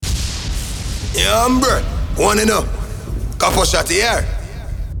Yeah, bro. One enough. Couple shot here.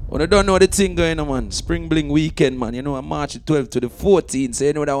 When I don't know the thing going on, man. Spring Bling weekend, man. You know, on March 12th to the 14th. So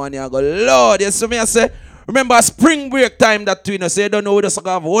you know that one, you go, Lord, you see me, I say, remember spring break time that you know, so you don't know, we just have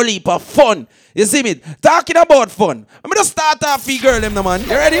a whole heap of fun. You see me? Talking about fun. I'm going to start off with girl, them, man. You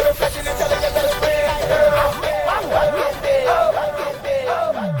ready?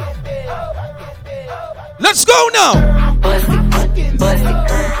 Let's go now. Bust it, bust it, bust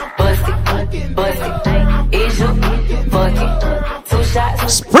it, bust it. Is you fucking 2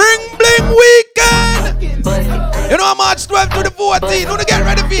 shots? Spring Bling weekend. Bust it. You know, March 12th to the 14th. You know, get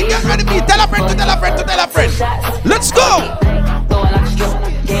ready for it, get ready for it. Tell a friend to tell a friend to tell a friend. Let's go. Throw it like a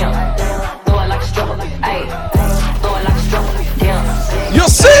stripper, damn. Throw it like a stripper, ayy. Throw it like a stripper, damn. You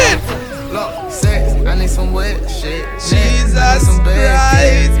see it? Look, sex, I need some wet shit. Jesus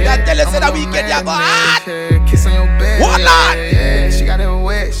Christ. God tell us that weekend you go hard. Kiss on your bed. What not? Yeah, she got it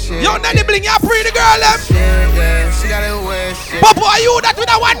wet shit. Yo, Nanny Bling, you free the girl, them. Yeah, she got it wet shit. Papa, are you that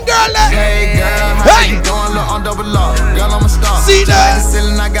with that one girl, them? Hey, girl, how you doing? Look on double up. Girl, I'm a star. See just that? like the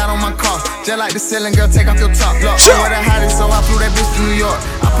ceiling I got on my car. Just like the ceiling, girl, take off your top. Look, sure. I'm with the hottest, so I flew that bitch to New York.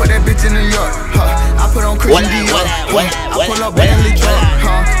 I put that bitch in New York. I put on Christian Dior. I pull up Bentley truck.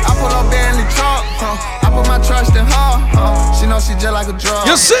 I pull up Bentley truck. I put my trust in her. She know she just like a drug.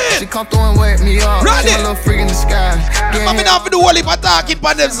 You see it? She come through and wake me up. Right She a little freak in the sky. I'm in off the whole heap of talking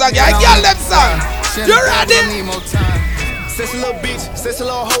for them song. I get them song. You ready? Sexy little bitch, sexy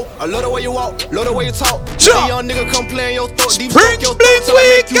little hoe. I love the way you walk, love the way you talk. Sure. Young nigga come play in your throat. Deep Spring your Bling throat,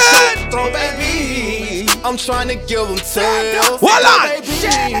 weekend. Throw baby. I'm trying to give them tail. Voila.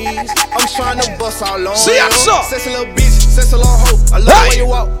 I'm trying to bust all on. See ya, sir. Sexy little bitch, sexy little hoe. I love the way you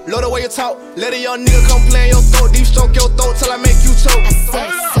walk, love the way you talk. Let a young nigga come play in your throat. Deep stroke your throat till I make you choke. I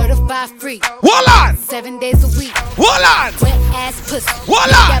said certified free. Voila. 7 days a week. Voila. Wet ass pussy. Voila.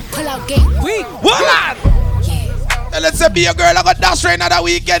 That pull out game. Voila. Let's say be a girl I got dash right now that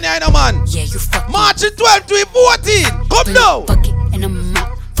weekend, you know, man. Yeah, you fuck. March 12th to 14. Come now. Fuck it in a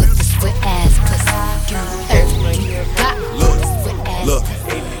mouth for this wet ass pussy. Look,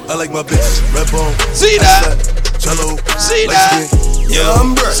 I like my bitch, red bone. See that? Cello. See that? Yeah,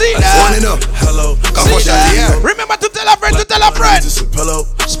 I'm bro. See that? One enough. Hello. See that? Remember to tell a friend to tell a friend.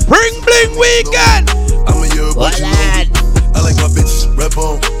 Spring Bling weekend. I'm a year, but you know. I like my bitch, red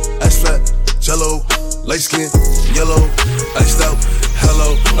bone, ass fat, cello. Light skin, yellow, iced out,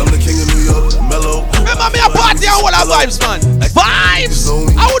 hello. I'm the king of New York, mellow. Remember me a party and all our vibes, man. Vibes!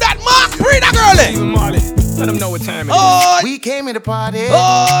 How that Mark bring a girlie? Let them know what time it is. Oh, We came here to party.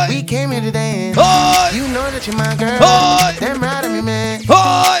 Oh. We came here to dance. Oh. You know that you're my girl. Oh. Damn right of me, man.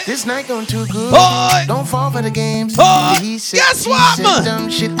 oh, This night going too good. Oh. Don't fall for the games. Oh. He said, Guess she what, said man? dumb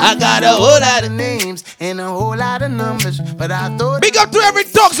shit. I got a whole lot of names and a whole lot of numbers, but I thought big up to every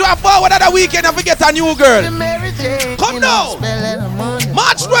dog who have forward at the weekend and forget a new girl. Come now.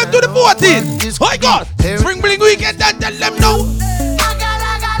 March 12th to the 14th. My God. Spring Bling weekend, then tell them no.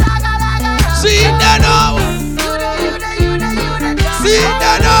 See them now. See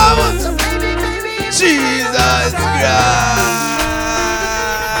them now. Jesus Christ.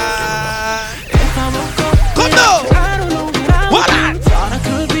 Come now. What?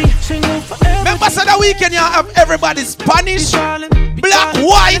 Remember, so the weekend you have everybody Spanish, black,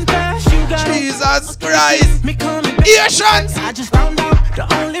 white. Jesus Christ. Asians.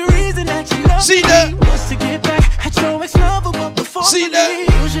 See the. See the.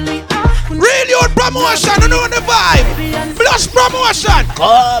 Radio promotion, you know the vibe. Blush promotion.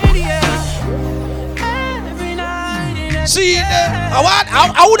 Come. See the.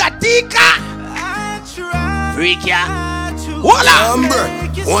 How would a tika? Freak ya. Voila.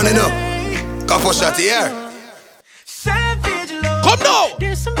 One enough. Couple shot here. Come now.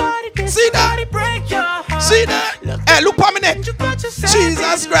 See that? See that? Hey, look for me neck.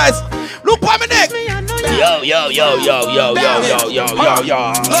 Jesus Christ. Look for me neck. Yo.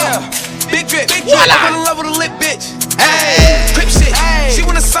 Big drip, big drip. Voila. I'm in love with a lit bitch. Hey. Crip shit. She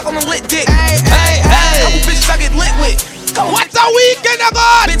wanna suck on the lit dick. Couple bitches I get lit with. What a weekend I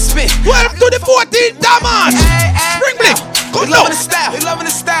got. Bitch spit. 12 to the 14th of March. Spring Bling. Come They now. loving the style. They loving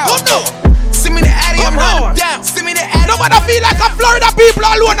the style. Come now. Send me the Addy, I'm Come on. running down. Send me the Addy. Nobody feel like a Florida people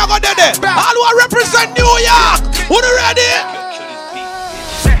alone are going there. All who represent New York. Who you ready?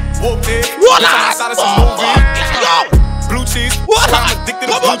 Voila. Yo. Blue cheese. What? I'm addicted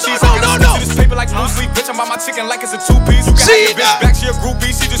to Come blue on, cheese. no. I got this paper like blue sleep. Bitch, I'm on my chicken like it's a two-piece. You can See have your that? bitch back, she a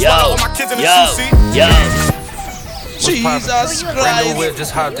groupie. She just swallow all my kids in the sushi. Jesus Brand new Christ. whip,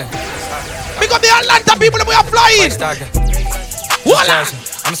 just hopped in. Because the Atlanta people we are flying. Voila.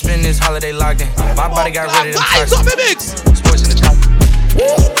 I'm spending this holiday locked in. My body got rid of them Guys, toxins. up the mix. Sports in the top.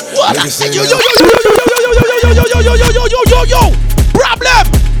 What? What? Niggas saying Yo. that- Problem.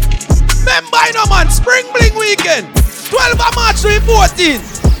 Remember, you know, man. Spring Bling weekend. 12 of March to 14.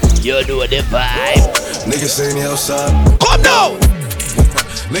 You know the vibe. Niggas saying they outside. Come now.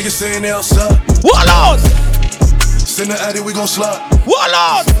 Niggas saying they outside. Wall out. Send the addy, we gon' slide. Wall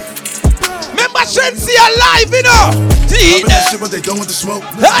out. Remember, Shensi alive, you know. See Poppin' that shit, but they done with the smoke.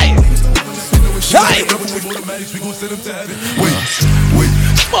 Hey. Hey. Wait.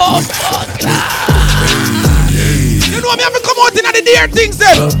 You know me have to come out in the dear things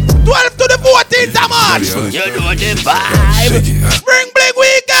then. 12 to the 14th of March. You know the vibe. Spring Bling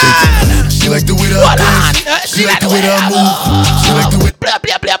weekend. She like the way that I dance. She like the way that I move. She like the way. Play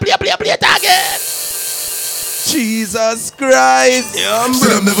it again. Jesus Christ. Said I'm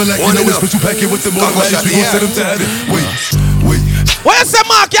never like you know, special packet with the automatics. We gon' set them to heaven. Wait. What you say,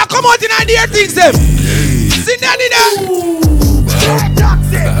 Mark? You come out in the dear things then. Sit down in there.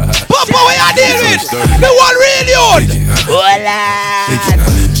 Papa, what you deal with? The one really old. She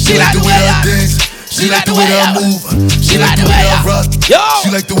like the way that I dance. She like the way that I move. She like the way that I rock.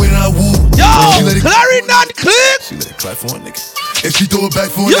 She like the way that I woo. Yo, She let it Clarendon click. She let it clap for a nigga. If she throw it back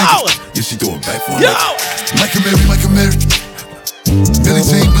for a nigga. Yeah, she throw it back for a nigga. Michael Mary. Billie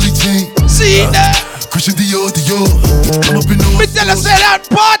Jean. See that? Christian Dior. I'm up in the Me tell you say that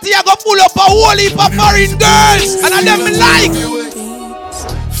party I go pull up a whole heap of foreign girls. And I them me like.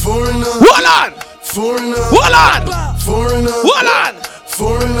 Foreigner. Hold on. Foreigner. Hold on. Foreigner. Hold on.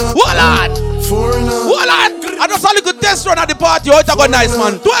 Foreigner. Hold on. Foreigner. Hold on. I just saw a good test run at the party. Oh, it's a good nice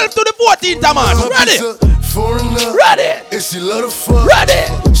man. 12 to the 14th of March. Ready? Foreigner. Ready? And she love the fuck. Ready?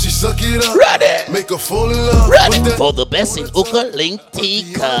 She suck it up. Ready? Make her fall in love. Ready? With that. For the best in Uka Link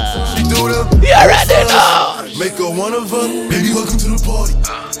Tika. She do them. You ready now? Make her one of her. Baby, welcome to the party.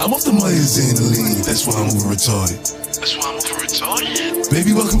 I'm off the Myers and the lean. That's why I'm over retarded.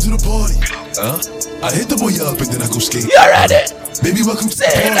 Baby, welcome to the party. I hit the boy up and then I go skate. You ready? Baby, welcome to the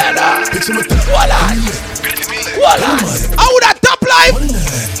Say party. that now. Picture my thing. Hold on. Hold on. I would have top life.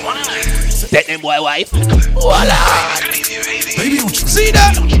 That name my wife. Hold on. Baby, don't trip. See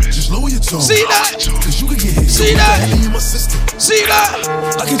that? Just lower your tone. See that? Cause you can get hit. See that? You my sister. See that?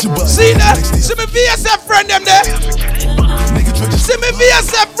 I get your butt. See that? Next day. See me VSF friend them there. Nigga, try to See me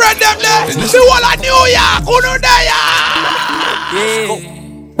VSF friend them there. See all of New York. Who know there?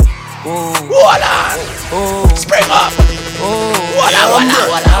 Hold on. Spring up. Hold on.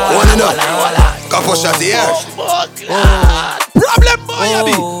 Come for shot the air. Problem boy, you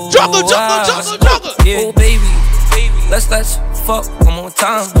be. Juggle. Yeah, oh baby, let's fuck one more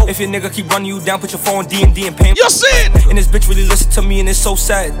time. If your nigga keep running you down, put your phone D&D and pay. You see it? And this bitch really listen to me and it's so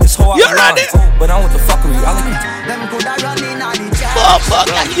sad. This whole You ready? But I want the fuckery. I like it. Oh, fuck.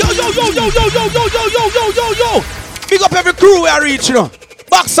 Yo. Big up every crew where I reach, you know.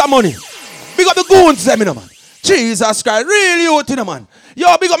 Box some money. Big up the goons, them, you know, man. Jesus Christ, really out, you know, man.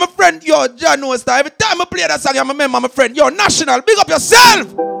 Yo, big up my friend, yo, John knows that. Every time I play that song, I remember my friend, yo, National, big up yourself.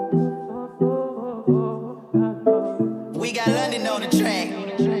 We got London on the track.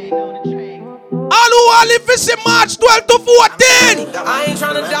 All who are live fishing March 12 to 14. I ain't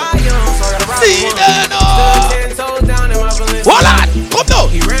tryna die young, so I gotta rock. See that, no. Stood 10 toes down in my Balenciaga. Hold on, come down.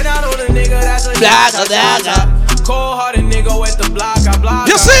 He ran out on a nigga, that's a Blagga. cold-hearted nigga with the block, I block.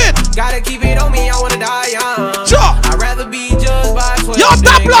 You see it? Gotta keep it on me, I wanna die young. Sure. I'd rather be judged by 12. Yo,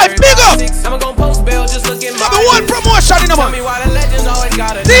 stop life, big up. I'm gonna post bail, just look at my The one promotion in the Tell man. me why the legends always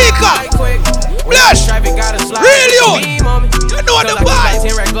gotta Tika. die quick. When Blush. the traffic gotta slide. Really with the on. beam on me. You know the Cause I vibe. got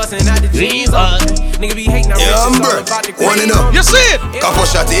 10 rack bustin' out the jeans on me. Nigga be hating, I'm Yeah, I'm rich, bro. it's all about the One cream and up. on me. You see it? Come for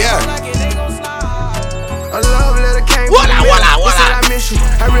shot the air. A love letter came Voila, from me. voila, It voila. said I miss you.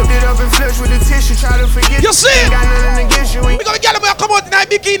 I ripped it up and flushed with the tissue. Try to forget You see it? Ain't got nothing against you. We gonna get them come out in a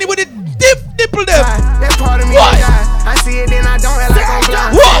bikini with the deep nipple there. That part of me What? that died. I see it, then I don't act like I'm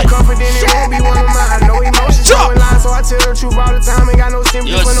blind. What? Confident it won't be one of mine. No emotions, Sure. no lie, so I tell the truth all the time. Ain't got no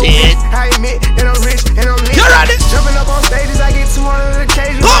sympathy You for no see it? bitch. I admit that I'm rich and I'm lit. You ready? Jumping up on stages, I get 200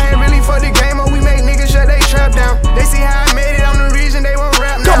 occasions. Come. I ain't really for the game, or we make niggas shut they trap down. They see how I made it, I'm the reason they won't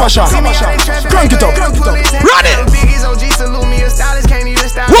rap now. Come on, Sean, See come me on, how Sean. they trapping, Crank they it up, go ahead and crank it pull up. his hand Run it. down. Biggie's OG salute me, a stylist can't even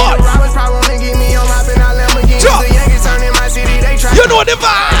style me. What? The robbers probably wanna get me on hopping out Lamborghinis. Sure. The Yankees turn in my city, they try. You know the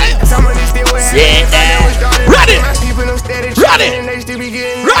vibe. Some of this still will happen. Sit If I never down. started, Ready. my people them steady Ready. trapping and they still be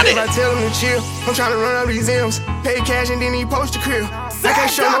getting Ready. If I tell them to chill, I'm trying to run up these M's. Pay cash and then he post the crib. I can't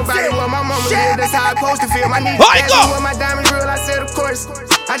show nobody what my mama live. That's how I supposed to feel. My knees Right, ask me go. what my diamonds real. I said of course.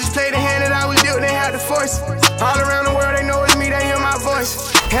 I just played the hand that I was dealt. They had the force. All around the world they know it's me. They hear my voice.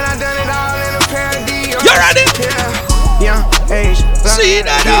 And I done it all in a pair of D. You ready? Yeah. Young age. See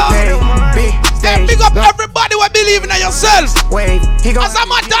that Get now. paid. Big And big up everybody who believe in yourself. Wait, he gon' as a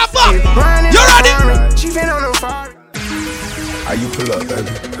matter of fact, you ready? She been on the fire. How you pull up, baby?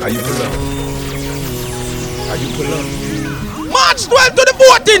 How you pull up? How you pull up? March 12th to the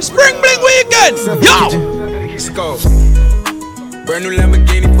 14th, Spring Bling Weekend. Yo! Let's go. Brand new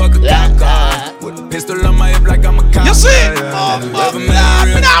Lamborghini, fuck a cop car. With a pistol on my hip like I'm a cop. You see? Oh,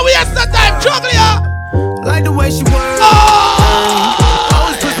 now we have the time, juggle ya. Like the way she works.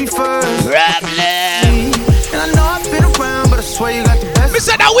 Always puts me first. Problem. And I know I've been around, but I swear you got the best. Me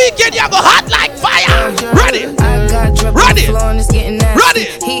said that weekend you go hot like fire. Ready? Ready? Ready?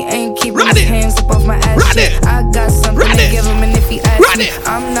 He ain't keeping his hands up off my ass. Ready? I got something to give him, and if he asks me,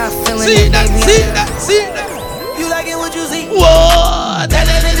 I'm not feeling see it. That, baby, see that, see that. You like it, what you see? Whoa,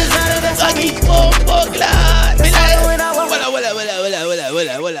 that fucking oh, glad. Me like it when I walk.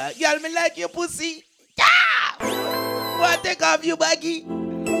 Walla. Girl, me like your pussy. Yeah. What take off you baggy?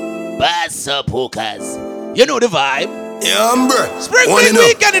 Bass up hookers. You know the vibe. Yeah, bro. Spring Bling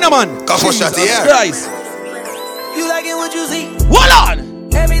Weekend in a man. Couple shot here. Christ. You like it, what you see? Hold on.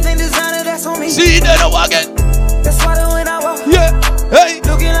 Everything designer, that's on me. See that no again. That's why when I walk. Yeah. Hey.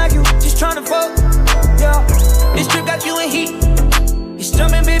 Looking like you, just trying to fuck. Yeah. This trip got you in heat. It's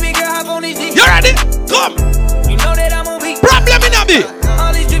jumping, baby girl, hop on these G. You ready? Come. You know that I'm on beat. Problem in a bit.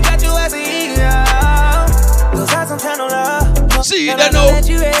 All these trips got you as a heat. Those eyes I'm trying to love. See that no. Me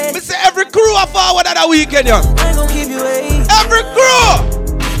say every crew are forward at a weekend, young. I ain't gon' keep you waiting. Every crew.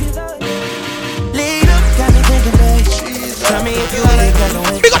 Lead up, got me thinking, babe. Tell me if you ain't got no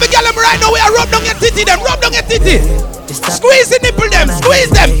way. Big up the girl right now. We are rub down your titty, them. Rub down your titty. Squeeze the nipple, them.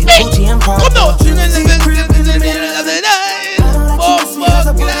 Squeeze them. Hey. Come now.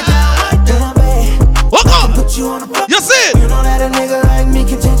 Walk on. You see it? You know that a nigga like me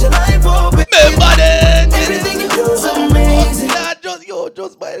can change your life, oh, baby. Remember then. Everything you do is amazing.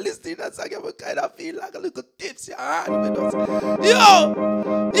 Just by listening, that's like I kind of feel like a little tipsy. Yo.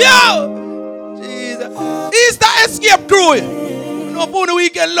 Jesus. Easter Escape Crew. No for the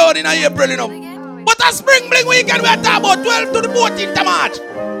weekend, Lord, in April, you know. But a Spring Bling Weekend, we are talking about 12th to the 14th of March.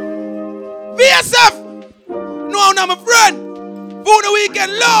 VSF. No, I'm a friend. For the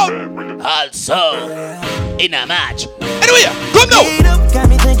weekend, Lord. Also, in a match. Anyway, come now. Got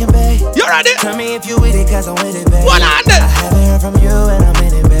me thinking, babe. You ready? Tell me if you with it, cause I'm with it, babe. One hand. I haven't heard from you and I'm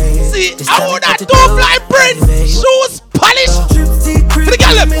in it, babe. See, I want that two-fly print. Shoes polished. For the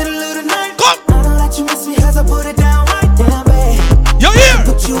girl, come. I know that you miss me as I put it down right down, babe. You're here.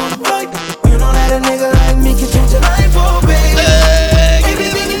 Put you on the right. You know that a nigga like me can change your life, oh, babe.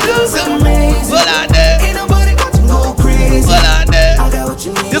 Everything you do is amazing. Ain't nobody got to go crazy. I got what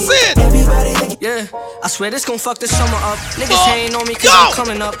you need. You see it? Yeah, I swear this gon' fuck the summer up. Niggas hating on me cause I'm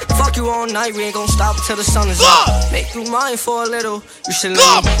coming up. Fuck you all night, we ain't gon' stop till the sun is up. Make you mine for a little. You should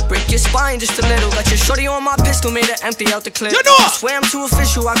let me break your spine just a little. Got your shorty on my pistol, made her empty out the clip. You know. I swear I'm too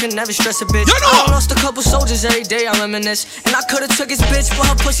official, I can never stress a bitch. You know. I done lost a couple soldiers every day, I reminisce. And I could've took his bitch, but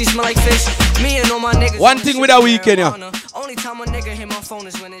her pussy smell like fish. Me and all my niggas. One thing with a weekend, yeah. Only time a nigga hit my phone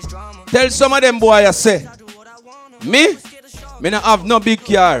is when it's drama. Tell some of them boy I say. Me not have no big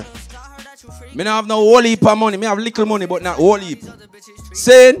car. Me not have no whole heap of money. Me have little money, but not whole heap.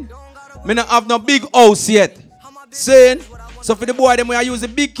 Saying, me not have no big house yet. Saying, so for the boy them, I use the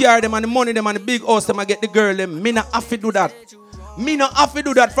big car them and the money them and the big house them, I get the girl them. Me not have to do that. Me not have to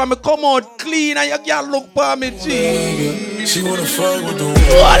do that. From me come out clean and you can't look for me, G. She wanna fuck with the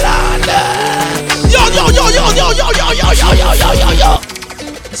Yo.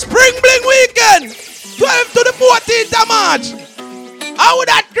 Spring Bling Weekend, 12th to the 14th of March. How would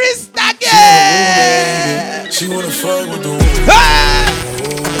that Chris again? She wanna fuck with the Hey!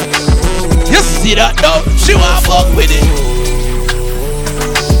 You see that now? She wanna fuck with it.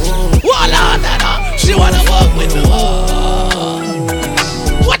 Voila, nana. She wanna fuck with me.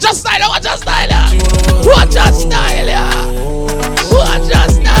 Watch your style, watch your style. Watch your style, watch your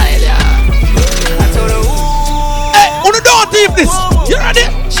style. Hey, who don't leave this? You ready?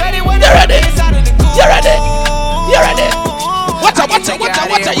 You ready? You ready? You ready? Watch out. You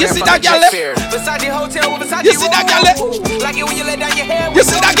see that girl? You see that girl? You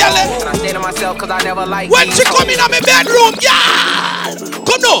see that girl? When she come in my bedroom, girl,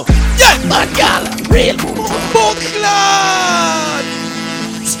 come now. Yeah, man, girl, real Buckland.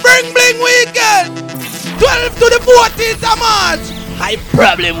 Spring Bling Weekend, 12th to the 14th of March. High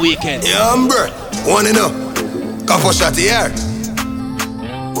Problem Weekend. Yeah, bro. One and up. Couple shot here.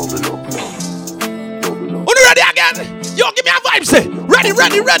 Ready again? Yo, give me a vibe, say. Ready.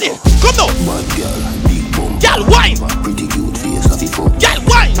 Come now. Girl, wine. Girl,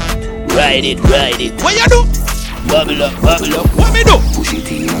 wine. Ride it. What you do? Bubble up. What me do?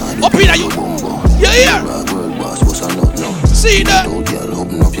 Up in you. You hear? World boss, what's a nut now? See that? Don't girl,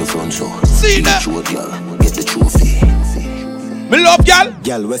 open up your front door. See that? Get the trophy. Me love girl.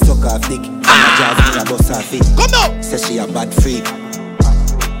 Girl, we suck her dick. Jazz me a bust her feet. Come now. Say she a bad freak.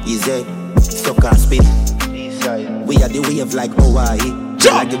 Easy, suck her spit. We are the wave like Hawaii.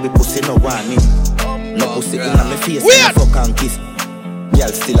 I give me pussy no warning. No pussy in my face. Weird. Fuck and kiss. Girl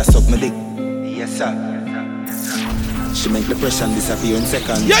still a suck me dick. Yes sir. She make the pressure disappear in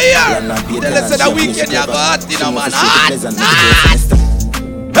seconds. Yeah. Tell us that weekend you got you know man.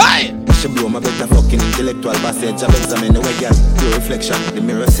 Hey. She blow my better fucking intellectual passage. I've examined the way, girl. Your reflection, the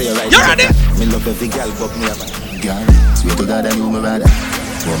mirror say you're right. You ready? Me love every girl, but me have a girl. Sweet to God that you me rather.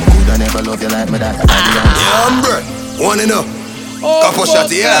 But me coulda never love you like me that. Yeah, bro. One enough. Couple shot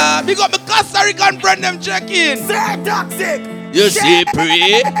here. Big up the Costa Rican friend them check in. Say toxic. You see,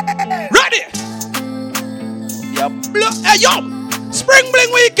 pre. Ready? Hey yo, Spring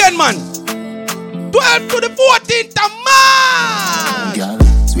Bling weekend, man. 12 to the 14th of March. Girl,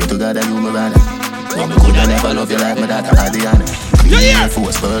 sweet to God that you me rather. But me coulda never love you like me that. Adriana. Yeah.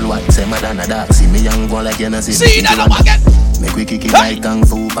 Force pearl white, say Madonna dark. See me young boy like you know see. See that up again. Make we kick it like Kung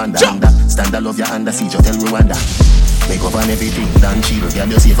Fu Panda. Stand love your under siege, tell Rwanda. Make up on everything, done cheap. Girl,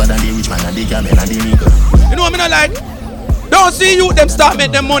 you safer than the rich man and the camel and the nigga. You know what I mean? I like. Don't see you them start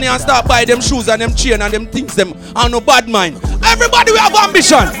make them money and start buy them shoes and them chain and them things them and no bad mind. Everybody we have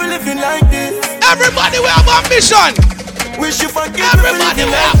ambition. Everybody we have ambition. Everybody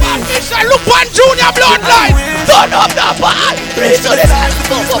we have ambition. Look one junior bloodline. Turn up the bar.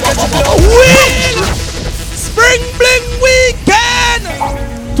 Wheel. Spring Bling weekend.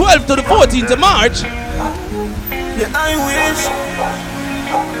 12 to the 14th of March. Yeah, I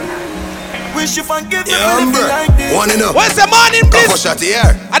wish you forgive me for living like this. One enough. Where's the morning, please? Couple shot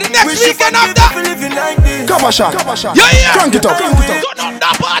here. And the next weekend after. Couple shot. Yeah. Crank it up. Turn up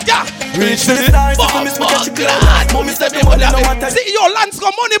the party. Reach to the stars. Mommy said the money no matter. See your Lance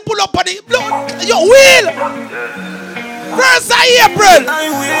got money pull up on the blood. Your wheel. First of April.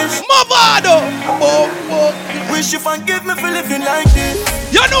 Movado. Wish you forgive me for living like this.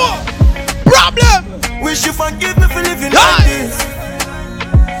 You know. Problem. Wish you forgive me for living like this.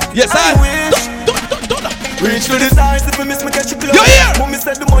 Yes, I wish. Reach to the stars if you miss me, catch you close. You hear? Mommy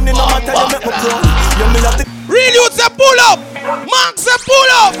said the money no matter, you make me proud. You me love the real youth say pull up. Mark say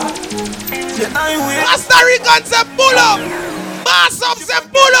pull up. Yeah, I wish. Costa Rican say pull up. Bass up say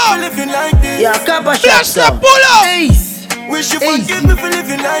pull up. Living like this. Yeah, Kappa Flash say pull up. Wish you forgive me for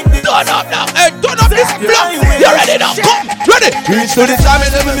living like this. Turn up now. Hey, turn up this block. You ready now? Come. Ready? Reach to the time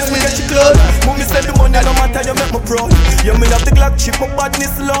and let me miss me, get you close. Mommy said the money no matter, you make me proud. You me love the Glock chip, my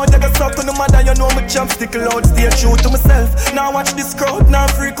badness loud. I got stuck on the mother, you know me jump stick loud. Stay true to myself. Now watch this crowd, now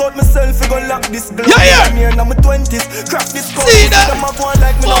freak out myself. I gon' lock this glove. Yeah. I'm here now my 20s. Crack this code. See that? Them a go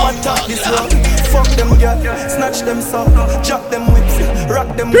like me, now I talk this road. Fuck them girl, snatch them soft. Drop them whips,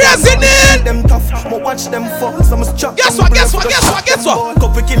 rock them. Crazy name. Them tough, but watch them fall. So I must chuck Guess them. what?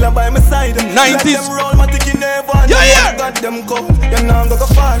 Couple killer by my side. 90s. Roll my ticket never. Yeah. Got them cold. You know I'm gonna go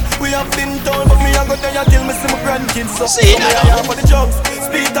far. We have been told, but me I go there till me see my grandkids. So see that I am for the jobs.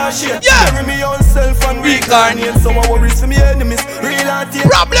 Speed and shit. Yeah. Carry me on self and reincarnate. Some of worries for me enemies. Real and tape.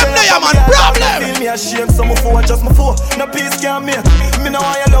 Problem there, man. Problem. Feel me ashamed. Some of four just my four. No peace can make. Me know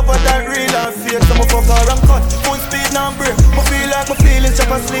I love her that real and fake. Some of fuck her and cut. Full speed now break. Me feel like my feelings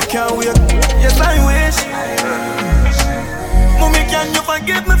chop and sleep can't wait. Yes I wish. Mommy, can you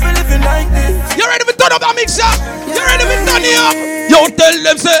forgive me for living like this? You ready to turn up that mixer? You ready to turn it up? Yo, tell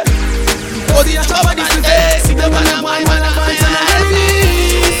them say. Oh, the top of this is see the man and my man and my son and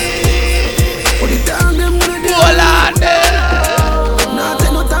oh, the down them with the hold on there. Not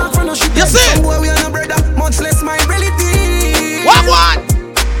take no time for no shit. You see? Boy, we are no brother, much less my reality. What?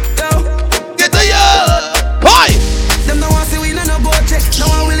 Yo, get to you. Boy. Them no want see we no budget. No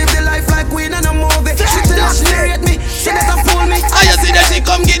one will live the life like we no movie. She tell us she rate me. She let her fool me. I you see that she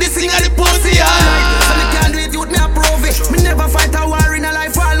come get this thing at the pussy. So me can't do it, youth me approve it. Me never fight a war in a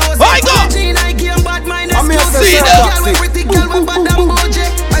life all lose. I go. I game bad mind. See that? Girl, pretty girl, we bad and budget.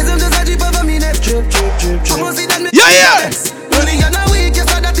 I some just a drip over me neck. Drip. Yeah, yeah. Money and a week, you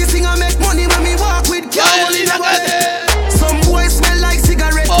saw that this thing I make money when me walk with girl in a body. Some boys smell like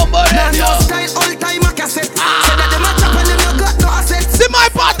cigarette. Now no style all time a cassette. Say that them a chop and them no got no asset. See my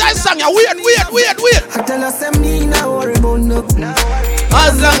part-time song, ya weird. I tell us them me now worry about nothing.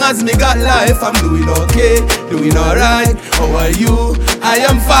 As long as me got life, I'm doing okay, doing alright. How are you? I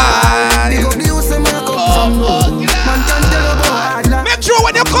am fine. Make sure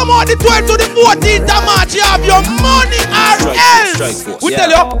when you come on the 12th to the 14th of March, you have your money or else. We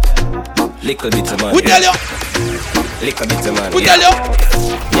tell you. Little bit of money. We tell you. Lick a bit of man. Who tell you?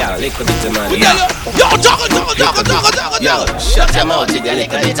 Yeah, lick a bit of man. Who tell you? Yo, juggle. Yo, shut your mouth with your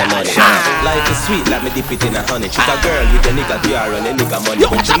lick a bit of money. Life is sweet like me dip it in a honey. Treat a girl with a nigga PR and a nigga money.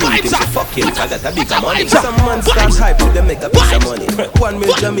 When she meet him, she fuck him. I got a bigger money. Some man start hype to them make a piece of money. 1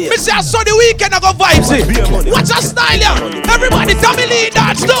 million Jamaican. Me say I saw the weekend I got vibes in. What's your style here? Everybody tell me lead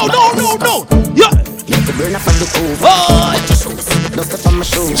dance. No. Yo. Make the burn up on the cool. Oh. No step on my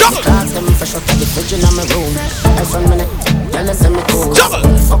shoes. Juggle. Cause them fresh out of the fridge in my room. I found me girl and send me cool. Juggle.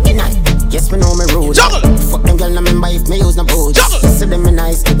 Fucking night. Yes, me know me rude. Juggle. Fuck them girl, I remember if me use no booze. Juggle. See them in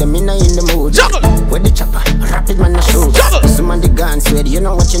nice, get them in the mood. Juggle. With the chopper, rapid man the shoes. Juggle. Some on the gun, swear you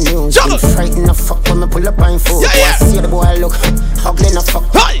know what you knew. Juggle. Frightened the fuck when me pull up on foot. Yeah. See the boy look, ugly no fuck.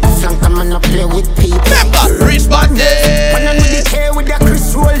 Hey. Flank a man no play with people. Remember, respond it. When I with the K with the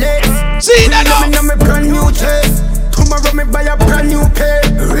Chris Rolex. See that now? Me know me brand new chase. Tomorrow me buy a brand new pair.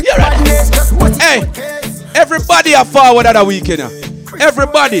 You ready? Hey, everybody are forward at the weekend.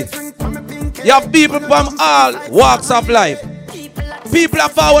 Everybody. You have people from all walks of life. People are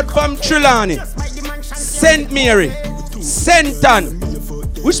forward from Trelawney, St. Mary, St. Ann.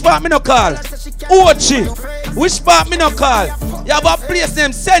 Which part me no call? Ochi. Which part me no call? You have a place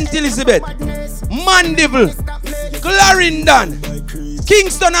named St. Elizabeth, Mandeville, Clarendon,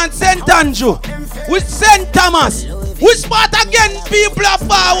 Kingston and St. Andrew. With St. Thomas. Which part again people are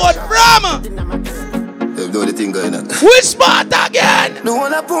forward from? Do the thing going on. Which part again? The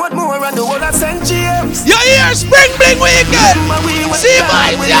one I put more and the one I St. James. You hear Spring Bling Weekend? See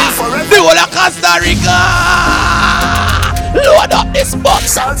vibes, yeah. The whole of Costa Rica. Load up this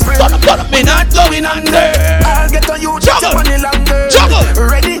box. Turn up, me not going under. I'll get on you, juggle. Juggle.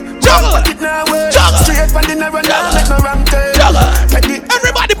 Ready? Juggle. Juggle. Straight from the narrow, make no wrong turn. Juggle.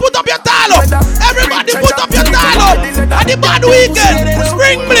 Everybody put up your talo. Everybody put up your talo. And the bad weekend.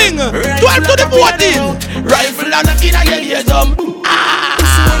 Spring Bling. 12 to the 14th. Rifle and a kid again, yes, why?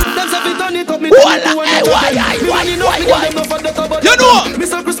 You know?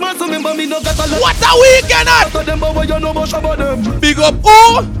 What a weekend at? Big up who?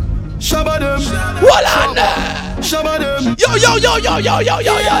 What on Yo.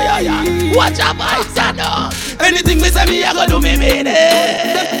 Watch out, my son. Anything me say me, I go do me mean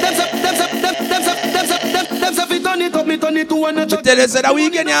Me tell you, say that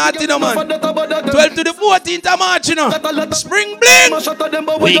weekend you heart, you know, man. 12 to the 14th of March, you know. Spring Bling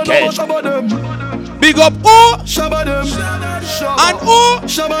weekend. Big up who? And who?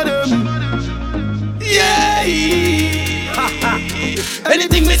 Yeah.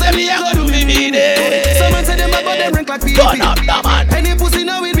 Anything me say me, I go do me mean it. Someone say them about them rank like PDP. Turn up, the man. Any pussy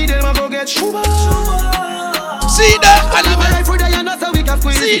now with me, them a go get shuba. See that?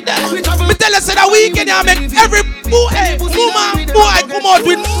 See that? Me tell you, say that weekend you make every woman boy come out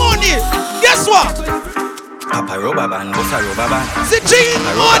with money. Guess what? Papa Roba Band, Bossa Roba Band. See chicken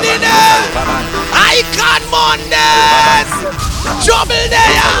money there. Icon Mondays. Trouble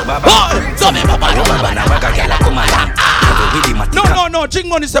there. No. Chicken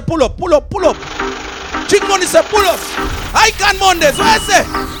money say pull up. Chicken money say pull up. Icon Mondays. What I say?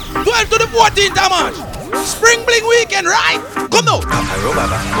 12 to the 14th of March. Spring Bling weekend, right? Come now. Papa Roba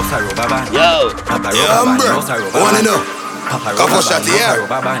Band, Bossa Roba Band. Yo. Papa Roba Band, Bossa Roba Band. Wanna know? Papa Come Roba for shot Band, here. Bossa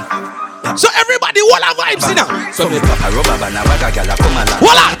Roba Band. So everybody, what are vibes in now? So me Papa Roba Band, a waga gala come along.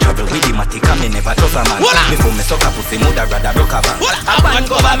 Voila. Travel with the matic and me never trust a man. Voila. Before me suck a pussy, mother rather broke a van. Voila. A band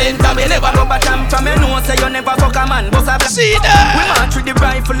government and me never rubber jam. From me know say you never fuck a man. Bossa Band. See that? We march with the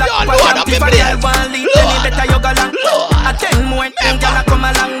rifle like Yo, a Lord up in place. Any better you go long. A 10 more thing gala come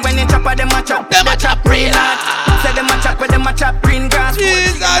along. When you chop a them a chop. Them a chop real hard. Say them a chop with them a chop green grass.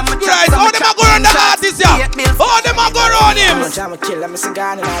 Jesus Christ. How them a go run the artist here? How them a go run him?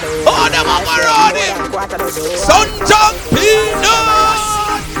 How them a go run him? Son John Peanut.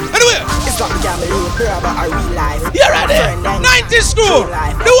 Anyway. It's not the real life. You ready? 90s school.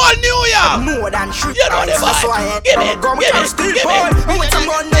 The whole New Year. More than shoot. You know the vibe. Give it.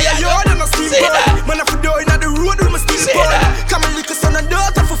 See that? Man, if you do it on the road, we must still boy. Come and lick a son and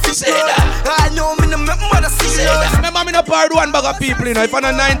daughter for fish. I know me no make mother see you. Remember me no part one bag of people, you know. If on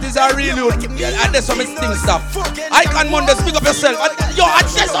the 90s are real youth, and there's some thing stuff. Icon Monday, speak up yourself. Yo, I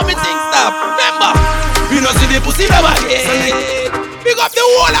just some thing stuff. Remember, you know see the pussy never again. Pick up the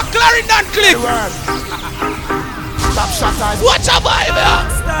whole of Clarendon clip. Watch a vibe,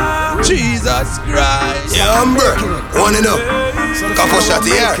 yeah. Jesus Christ. Yeah, I'm working. Wanna know? Come for shot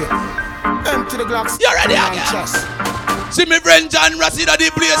here. Empty the Glocks. You ready again? See me friend John Rossi at the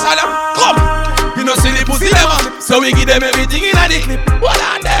place and come. You know see the pussy them, so we give them everything in the clip. What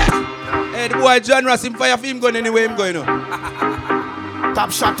on there? Hey, the boy John Rossi fire for him going anywhere him going on.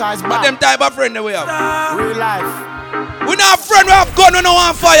 Top shot is back. But them type of friend that we have. Real life. We not have friend, we have gun, we don't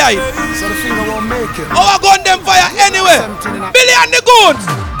want fire. So the finger won't make it. Our gun them fire anyway. Billy and the goons.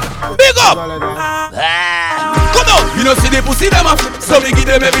 Big up. Come on. You know see the pussy them up. So we give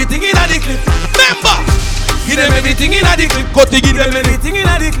them everything in a the clip. Remember. Give them everything in a the clip. Got to give them everything in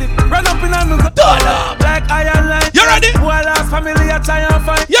a the clip. Run up in a me dollar. Black iron line. You ready? Who are last family a try and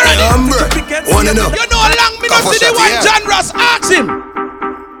fight. You ready? One enough. You know how long me not see the one John Ross ask him.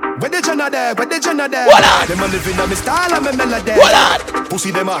 Where the Jenna there? Where the Jenna there? What on? Them a living on me style and me melody. What on? Pussy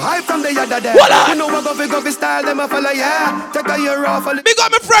them a hype from the other day. What on? You know what go style them a follow, yeah. Take a year off. Big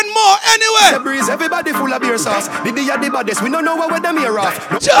up my friend more anyway. The breeze, everybody full of beer sauce. The baddest, we don't know what them here off.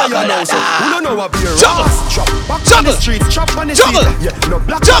 No Juggle, know, so we don't know what beer juggle. Chop back on the streets, chop on the juggle. street. Yeah, no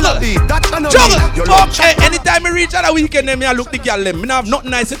black juggle. On the beat, that on the juggle. Okay, anytime I reach at a weekend, me I look the girl them. Me have nothing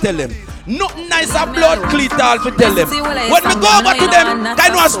nice to tell them. Nothing nice a blood cleat all to tell them. When me go over to them, I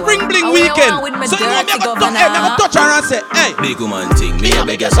know a spring bling weekend. So you know me I touch her and say, hey. Big woman thing, me a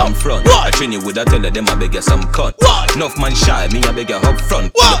beg you some front. I train you with a tell them I beg you some cut. Enough man shy, me a beg you up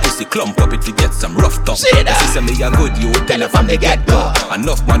front. The pussy clump up if you get some rough tongue. See that? Say me a good, you tell her from the get go.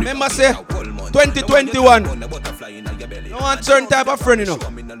 Enough man. Remember say 2021. No one certain type of friend, you know.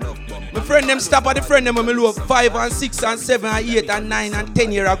 My friend them stop at the friend them when me love 5 and 6 and 7 and 8 and 9 and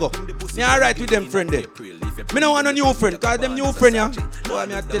 10 years ago. Me alright with them friend there. Me don't want a new friend, cause them new friend yeah. Boy,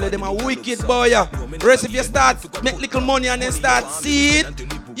 me I tell you them a wicked boy yeah. Rest if you start make little money and then start see it.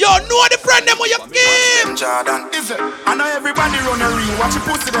 Yo, know the friend them where you keep. Jordan, is it? I know everybody run a real. Watch your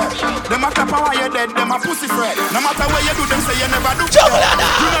pussy there. Them a clap while you dead. Them a pussy friend. No matter where you do, them say you never do. Juggle that.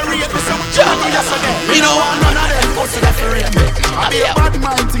 You know real with some juggle yesterday. You know none of them pussy that for real. I be a bad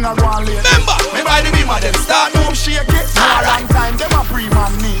mind thing I go on later. Remember, me by the beam of them start move shake it. Long time them a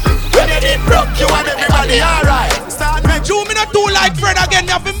pre-man me. When they did broke you and everybody alright. Start make you me not do like friend again.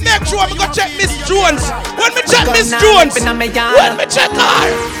 You have to make sure we go check Miss Jones. When me check Miss Jones. When me check her.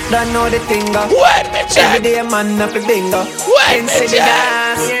 Don't know the thing go. When me check. Every day man up a bingo. When me check.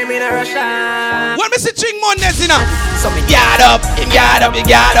 Hear me in a Russia. When me see Ching Mondays in a. So me get up, get up,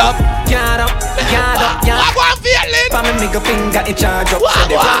 get up. Get up, get up, get up. I want feeling. For me make a finger in charge up. Say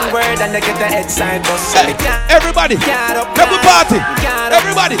the wrong word and they get the head side bust. Everybody, get up, every party.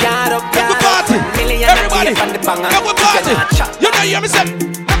 Everybody, every party. Everybody, every party. You know you hear me say,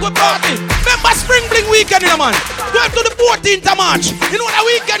 every party. Remember Spring Bling weekend in a man. 12 to the 14th of March. You know the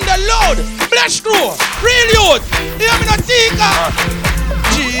weekend the load. Flash through. Real youth. You hear me not Tika.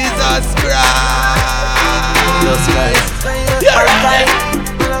 Jesus Christ. You're right.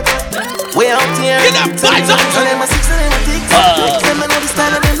 We out here. Get up, boys up. Them a six and them a tick. Them a know the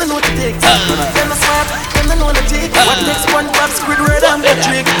style and them a know the tick. Them a swap, them a know the tick. What takes one pop, Squidward and the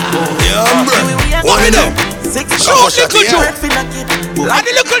trick. Yeah, bro. One enough. Shoot, little Joe. And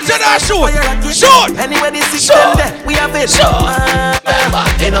the little Joe that shoot. Shoot. Anyway, this is them there. We have it.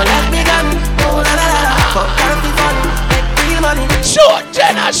 They don't let me gun. Oh la la la. For careful fun. Make real money. Shoot,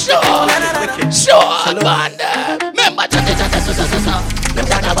 Jenna, shoot. Shoot, man. Remember, them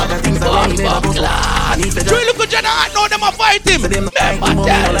talk about the things that we live. Three little Jenna, I know them a fight him. Remember,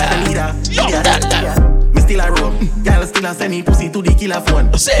 tell them. Yo, tell them. Me still a roll. Girl still a send me pussy to the killer phone.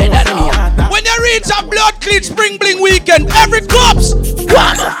 Say that now. When you reach a blood clean Spring Bling weekend, every clubs.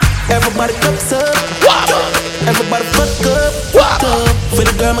 Everybody cups up. Everybody fuck up. For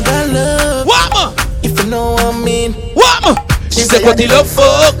the girl my got love. If you know what I mean. She said what he love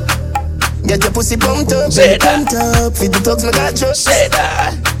fuck. Get your pussy pumped up. Say that. Pumped up. Feed the dogs my got just. Say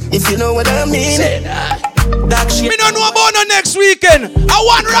that. If you know what I mean. Say that. Dark shit. Me don't know about no next weekend. I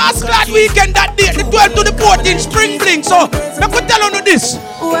want Rascal weekend that day, the 12th to the 14th Spring Bling. So, I could tell you this.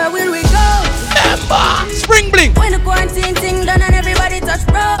 Where will we go? Remember. Spring Bling. When the quarantine thing done and everybody touch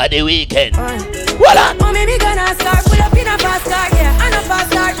bro. At the weekend. What on? Mommy, me gonna start. Pull up in a fast car, yeah. And a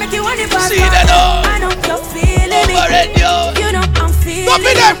fast start, make you want the fast car. See that now. I know you're feeling me. You know I'm feeling Go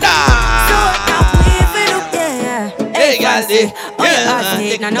be them now. So now if you look, yeah. Hey, girl,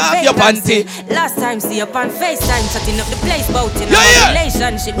 Have your panty. Last time see you on FaceTime, setting up the place, bout in our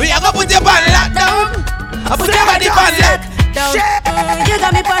relationship. We are gonna put your band lockdown. I put your body on lockdown. You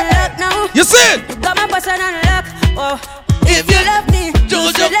got me on lock now. You see it? You got my person on lock. Oh, if you love me,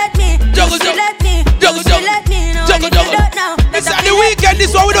 just let me. Just let me. Just let me know. If you don't know, it's on the weekend.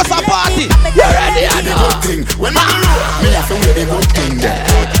 This one we just a party. You ready? I know. When I go, me have to wear the good thing there.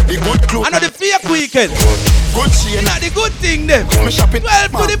 The good clothes. I know the fake weekend. weekend. Good chain. Not the good thing them. 12 to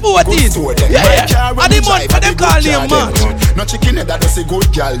the 14th. Yeah. And the month for them call him man. No chicken head that does a good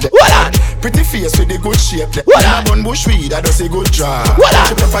gal. Pretty face with the good shape. What bun bush weed that does a good draw.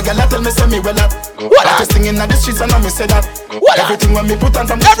 She prefer gal that tell me say me well up. Like singing in the streets and I me say that. Everything when me put on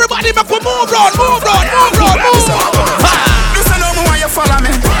from everybody make we move round. This I know me why you follow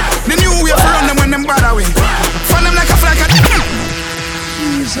me. The new way for run them when them bad away. Find them like a flag.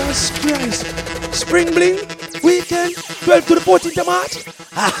 Jesus Christ. Spring Bling weekend 12 to the 14th of March.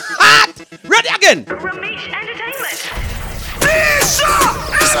 Ready again. Ramesh Entertainment.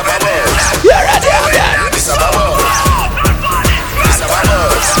 You're ready again.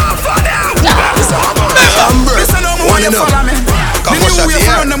 Listen on me when you follow me. The new way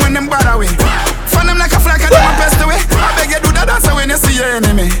for run them when them bad away. Find them like a flag and them best away. I beg you do that dance when you see your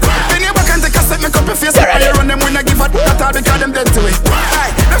enemy. When you back and take a step, make up your face. And you run them when I give a that all because them dead to it.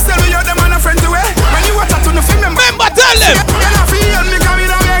 Them sell me out them and a friend to it. When you watch that to the film, remember tell them. You're not feel me cause we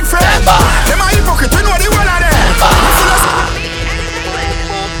don't make friends. Them are hypocrite, we know the one of them.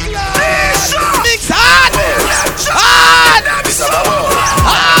 Mix hard.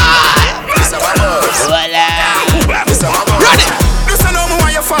 Ready. Listen on me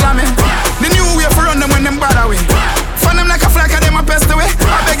why you follow me. The new way for run them when them bad away. Find them like a flag and them a pest away.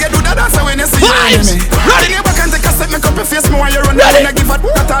 I beg you do that dance when you see your enemy. Ready. You back and take a step, make up your face. Me while you run them when I give a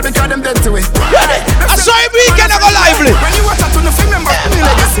that all because them dead to it. Ready. I saw him weekend I go lively. When you watch that to the film, remember me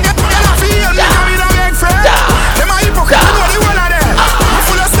legacy. You're not feel me cause we don't make friends. Them are hypocrite, you know the one of them. We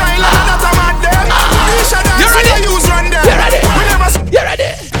full of style and that I'm at them. You ready? Use run them. You ready? You ready?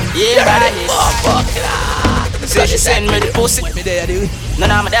 Yeah, ready. Say she send me the pussy. None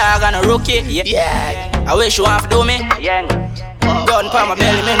of my dog and a rookie. Yeah. I wish you want to do me. Yeah. Gun pa my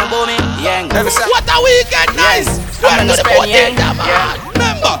belly, me no bow me. Yeah. What a weekend, nice. I'm gonna spend yeah.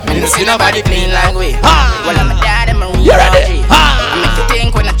 Remember. I don't see nobody clean like we. Well, I'm a dad and I'm you ready? I make you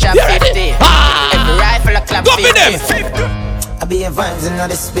think when I chop 50. Every rifle I clap 50. I be a vines and not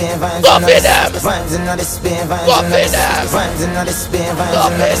a spin vines. Go for them. Vines and not a spin vines. Go for them. Vines and not a spin vines. Go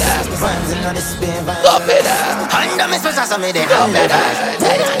for them. Vines and not a spin vines. Go for them. Under me special some me dey under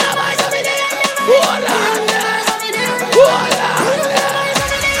that.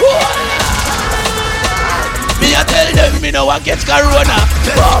 Me I tell them me know what gets corona.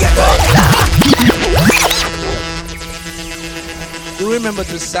 Remember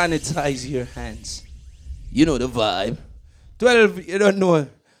to sanitize your hands. You know the vibe. 12, you don't know,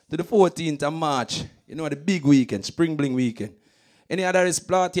 to the 14th of March. You know the big weekend, Spring Bling weekend. Any other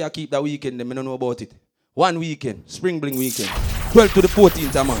party I keep that weekend, them I don't know about it. One weekend, Spring Bling weekend. 12 to the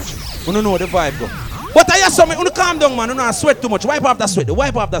 14th of March. You don't know the vibe go. But I hear something, you calm down man, you don't sweat too much. Wipe off that sweat,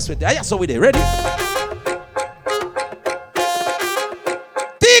 wipe off that sweat. I hear something there, ready?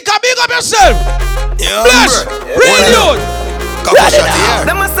 Tika, big up yourself! Yeah, Flash! Real youth! Ready now!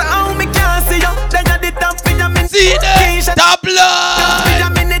 Them must have me can't see you. They got the top for your minute. See the top line! For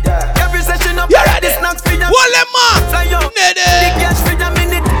your minute. Every session up. You ready? The snacks for your Wall them man! Fly out. Nede! The cash for your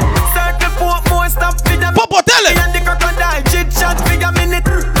minute. Circle port more stuff for your minute. Popo, tell him! And the crocodile chit chat for your minute.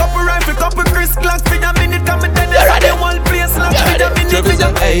 Couple rifle, couple Chris Glocks for your minute. Come and tell us the one place lock for your minute.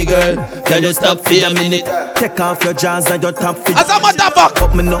 Hey girl, can you stop for a minute? Take off your jaws and your top for As a matter of fact,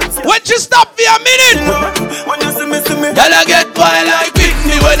 up me nuts. when she stop for a minute, When you see me. Girl, I get wild like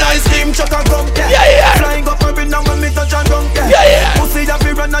Whitney when I scream. Shut a gun, yeah. Flying up every now when me touch a gun, yeah. Pussy that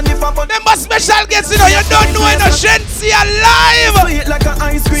be run and if I put them are special guests, you know, you don't know no Shensi alive. sweet like an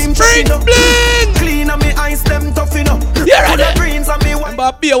ice cream. Spring Bling. Clean on me ice, them tough enough. You ready? Put the greens on me white.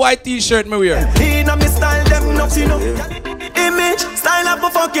 But be a white t-shirt me wear. Clean on me style, them nuts enough. Image, style up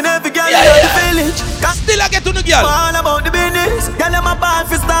for fucking every girl in Yeah. the village. Still I get to the girl. All about the business. Girl, I'm a ball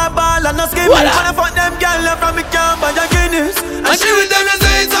for star ball and no skimming. What When I fuck them girl from me camp by your Guinness. And she will tell me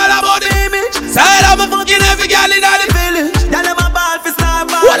say it's all about the image. Style I'm a fucking every girl in the village. Girl, I'm a ball for star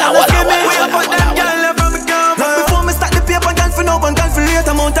ball and no skimming. When I fuck them girl from me camp. Before me start the paper, girl for no one, girl for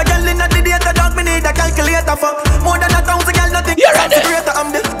later. Amount of girl in the data, dog me need a calculator for more than 1,000 girl, nothing. You ready? I'm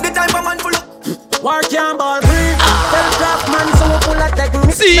the type of man full of Work your ball free. Tell craft man so we pull a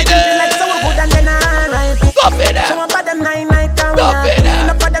technique. See like so we good and then alright. Go for that. Show up at them 9 night and we Go are for that. clean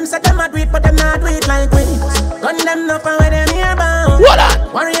up for them. Say them a do it but them not do it like we. Run them up and where them here bound. What that?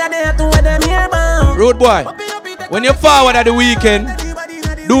 Warrior there to where them here bound. Road boy, when you forward at the weekend,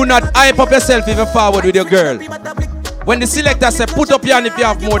 do not hype up yourself if you forward with your girl. When the selector say put up your hand if you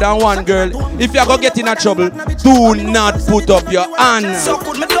have more than one girl, if you are going to get in a trouble, do not put up your hand. So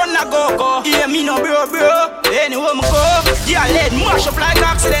could me done a go. Yeah, me no bro. Anywhere me go, yeah, let mash up like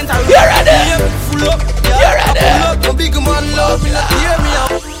accident. You ready? Full up. You ready? No big man love me, hear me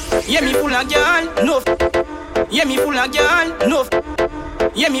out. Yeah, me full of girl, no. Yeah, me full of girl, no.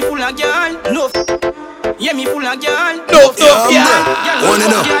 Yeah, me full of girl, no. Yeah, me full of girl, no. One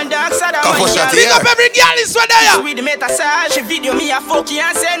enough. Couple shot here. Big up every girl is one there. With the meta-side, she video me a fuck you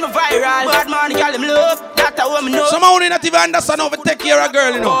and send me viral. Bad man, girl, them love. That's a woman know. Some only not even understand how to take care of a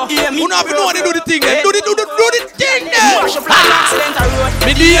girl, you know. You know how to know how to do the thing, then. Do the thing, then.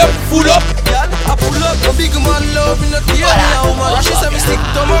 Me dear, full up. Girl, I pull up. A big man love me not here. She said me stick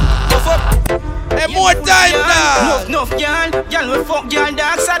to me, puff up. Hey, more time now. Enough, girl, we fuck girl,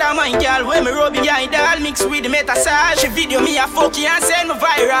 dark side of my girl. When me rub your doll, mix with the meta-side. She video me a fuck you and send me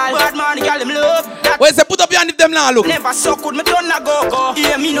viral. Bad man, girl, them love. Where's the put up your hand if them now look? Never suck with me turn a go.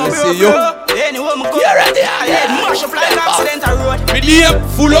 Yeah, me no bro. Anywhere me go. You ready? Head mash up like accident a road. Me dear,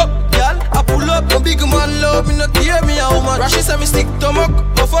 full up. Girl, I pull up. A big man love me not hear me a woman. She say me stick to muck.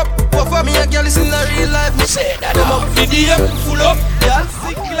 Puff up. Me a girl is in the real life. Me say that come up. Me dear, full up. Girl,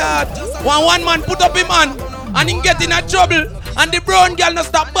 sick lad. One man put up him hand and him get in a trouble. And the brown girl no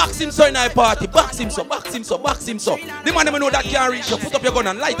stop box him so in a party. Box him so. The man never know that can't reach you. Put up your gun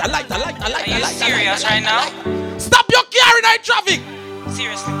and light. Are you serious right now? Stop your car in the traffic.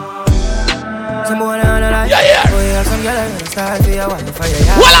 Seriously. Some boy on a lie. Yeah. Boy, have some girl on the start to your one for your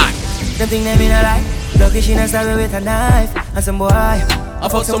yard. Voila. Them think they mean a lie. Lucky she not stab with a knife. And some boy, I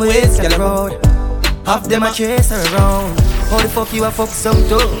fuck some ways, girl road. Half them a chase her around. How the fuck you a fuck some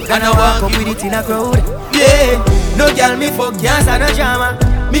too? And I walk up with it in a crowd. Yeah, no girl me fuck dance and no drama.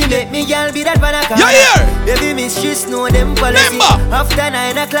 Me make me girl be that banana. Yeah. Baby miss she know them policy. After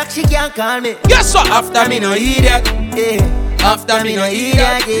 9 o'clock she can't call me. Guess what? After me no idiot. Yeah. After me no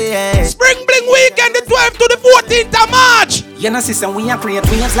idiot. Yeah. Spring Bling weekend the 12th to the 14th of March. You know see some we a create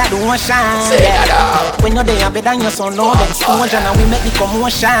waves like the ocean. Yeah. When you're there better than your son know them stones and we make the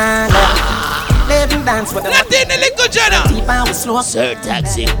commotion. Let them dance for them. Let in the little Jenna. Deep and we slow. Sir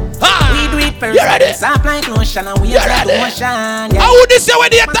Taxi. We do it first. You ready? Stop like lotion and we like the ocean. How would this say when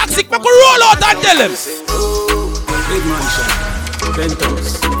they're toxic? Make we roll out and tell them. Big mansion,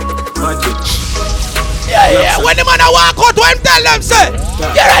 penthouse, budget. Yeah. When the man a walk out, what him tell them say?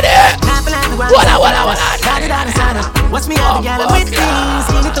 You ready? Walla. What's me on the girl with things?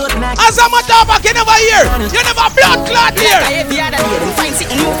 As a matter of fact, you never hear. You never blood clot here.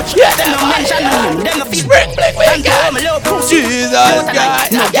 Spring Bling weekend. Jesus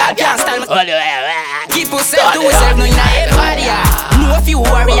Christ. Keep yourself to yourself, no everybody. Know if you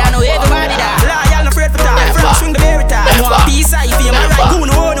worry, I know everybody. Loyal, no afraid for time. Friends swing the very time. Peace, I feel my right. Who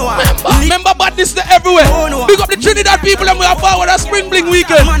know one? Remember badness to everywhere. Big up the Trinidad people and we are forward a Spring Bling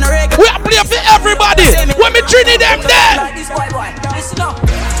weekend. We are playing for everybody. When we Trinidad them there.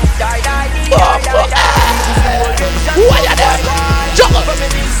 Who are you there? Juggle.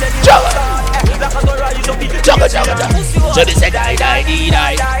 So they say die.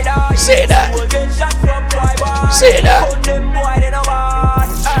 Say that.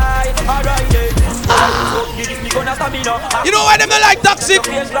 You know why them don't like toxic?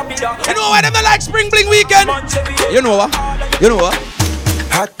 You know why them don't like Spring Bling weekend? You know what?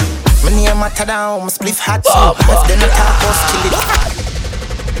 Hot. My name matter down, my spliff hot. Hot, then I talk about kill it.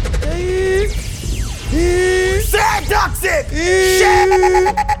 Say toxic.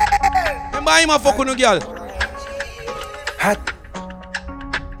 Remember him a fuck with no girl. Hot.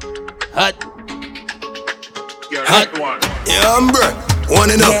 Yeah, I'm bro. One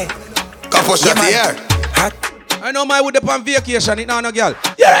enough. Couple shot here. Hot. I know my would up on vacation, it now no girl.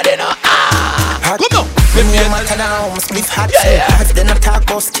 You ready now? Come on. Me matter now, my spliff hot. Hot, then I talk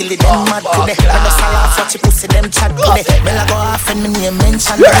about skill it. Them mad today. When I say off, watch you pussy, them chat today. Bella go off and me name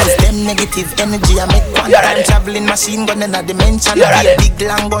mention. Them negative energy, I make one time traveling machine gun in a dimension. Be a big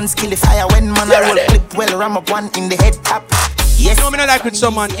long guns, kill the fire when man I roll clip well, ram up one in the head top. Yes. No, me not like with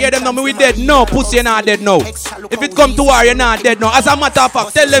someone. Hear them now, me we dead. No, pussy you not dead now. If it come to war, you not dead now. As a matter of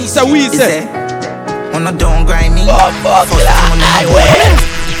fact, tell them so we say. On a don't grind me.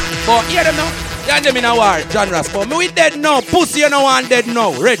 But hear them now. You and them in a war, John Raspo. Me we dead now. Pussy you no one dead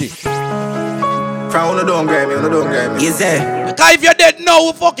now. Ready? From on a don't grind me. Is there? Because if you're dead now,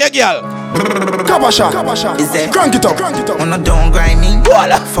 who fuck your girl? Kabasha. Is there? Crank it up. On a don't grind me.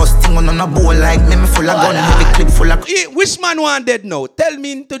 First thing on a bowl like me full of gun, heavy clip full of. Which man want dead now? Tell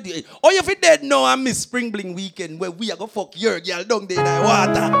me today. Or if you dead now and miss Spring Bling weekend where we are gonna fuck your girl down there in the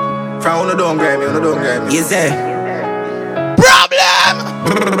water. From on a don't grind me. Is there? Problem.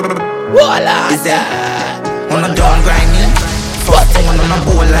 Voila. Is there? On a don't grind me. First thing on a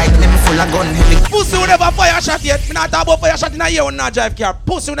bowl like me full of gun, heavy. Pussy who never fire shot yet. Me not talk about fire shot in a year when not drive car.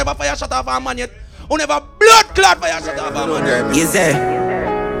 Pussy who never fire shot off a man yet. Who never blood clot fire shot off a man. Is there?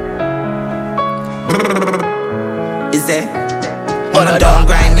 On a don't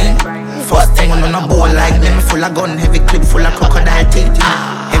grind me. on a bowl like me full of gun, heavy clip full of crocodile teeth.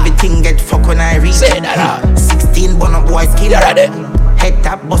 Everything get fuck when I reach it. 16 bun up boy skin. Head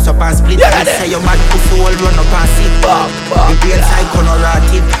tap, bust up and split. I say your mad pussy all run up and sit. The brain side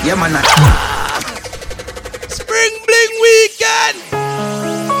conorative. Yeah man. Spring Bling Weekend.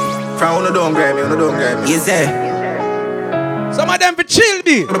 From on don't grab me, Is there? Some of them for chill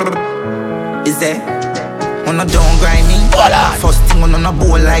me. Is there? On a don't grind me. First thing on a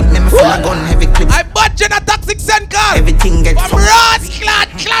bowl like me full of gun, heavy clips. I bought you a toxic scent car. Everything get from Ross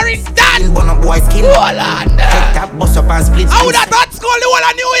Clarendon. Bun up boy skin. Head tap, bust up and split. How that hot school the whole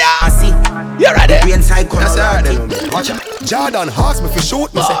of New Year? I see. You ready? The brain side corner. Watch out. Jordan Hawks me for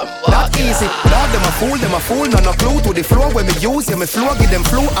shoot me say. Not easy. Dog them a fool. None a clue to the floor when me use me flow give them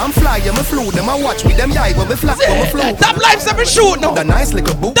flu. I'm fly, me flew. Them a watch with them eye when me fly when me flow. Top lives every shoot now. The nice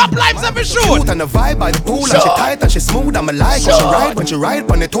little boot. Top lives every shoot. Shoot and the vibe by the pool. And she tight and she smooth. I'm a like when she ride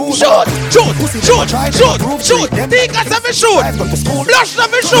on the tool. Shoot. Take us every shoot. Flush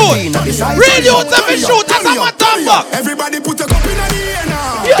every shoot. Real youth every shoot. That's a matter of fact. Everybody put a cup in the air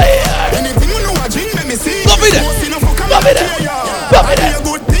now. Yeah. Anything you know I drink, let me see. Go with it. Go with it. Go with it.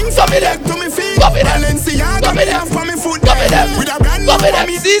 Good things Go with it. to me feet. Go with it. Balenciaga, Go with it. for me foot. Go with it. With a brand Go with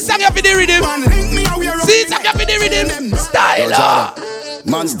new it. See some of the rhythm. See some of the rhythm. Style.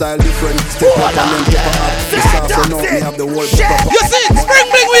 Man style different. Step up and then pepper up. This half an hour we have the whole pepper. You see, Spring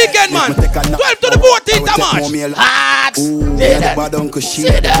Bling Weekend, man. 12 to the 14th of March. Hot. Ooh, the bad uncle, she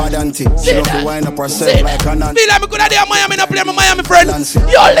the bad auntie. She love to wind up herself like an auntie. Feel like me could have there Miami, not play my Miami friend.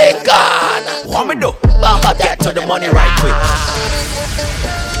 Yo, Lincoln. What me do? Bamba get to the money right quick.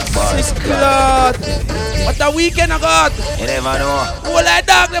 God. What a weekend I got. You never know. Whole like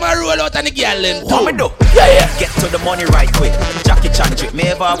dog, them a roll out and the girl them What me do? Get to the money right quick. Jackie Chan trip, me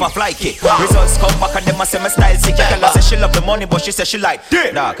ever have a fly kick. Results come back and them a say my style sick. Tell her say she love the money, but she say she like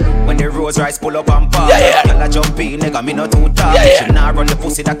dog. When the Rose Rice pull up and pop, tell her jump in, nigga, me not too tall. She nah run the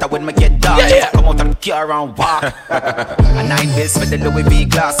pussy, that when me get dark. Come out and car and walk. A 9 bills for the Louis V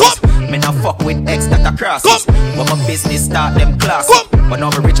glasses. Me nah fuck with X that a crosses. When my business start them classes. But now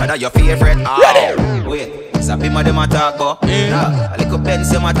me richer than your favorite. Wait. Sabi ma dem a talk about, a little Benz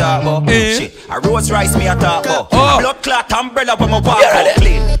dem a talk about. Shit, a Rose Rice me a talk about. Blood clot umbrella when me walk out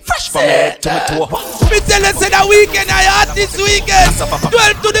clean, fresh from head to my toe. Me tell you say the weekend I had this weekend. 12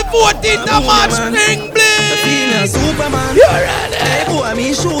 to the 14th of March, Spring Bling. Superman. You're ready. Hey boy,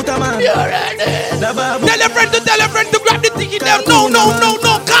 me shooter man. You're ready. Tell a friend to grab the ticket them. No,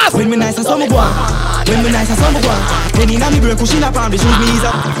 cast. When me nice and some go. When me nice and some go. Then inna me brain pushing up and the shoes me is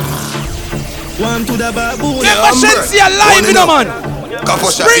up. One to the baboon. Remember Shensi alive, you know, man.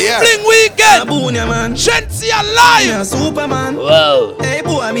 Spring Bling Weekend. Baboon, yeah, man. Shensi alive. Yeah, Superman. Whoa. Hey,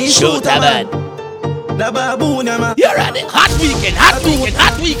 boy, me shooter, man. The baboon, yeah, man. You're ready. Hot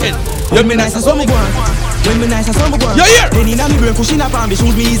weekend. When me nice and some go. When me nice and some go. You're here. Then inna me brain pushing up and the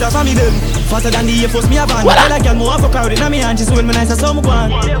shoes me is up and me belly. Faster than the Air Force me a van. I like girl more for crowd inna me hand. She say when me nice and some go.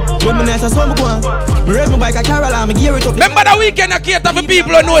 When me nice and some go. Me raise my bike a Carol and me gear it up. Remember the weekend I cater for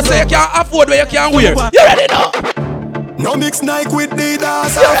people who know say you can't afford where you can't wear. You ready now? No mix Nike with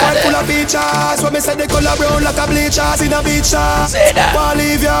Adidas. I'm quite full of features. When me say they color brown like a bleachers in a beach. Wanna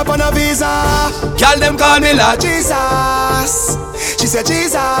leave you up on a visa. Girl them call me like Jesus. She said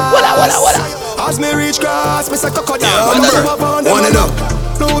Jesus. As me reach grass, me say crocodile. One and up.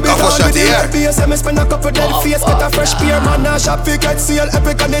 Blue big on with the airbase. Me spend a couple dead face. Get a fresh pair, man. Now shop fi get seal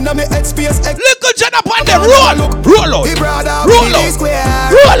epic and inna me head space. Little Jen up on the roll out.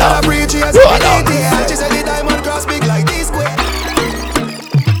 She said the diamond cross big like this square.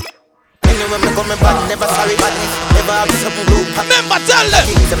 When me come back, never sorry badness. Never have something blue. Remember, tell them.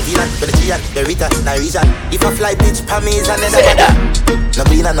 17 Belgian, Berita, Norwegian. If I fly bitch, pa me is another. No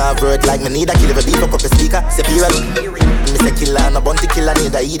green and no bird like me need a kill. If a beef up the speaker, sepirial. Me say killer and a bounty killer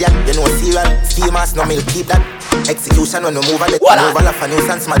need a idiot. You know serial, steam ass, no milk, keep that. Execution when we move a let move a laugh a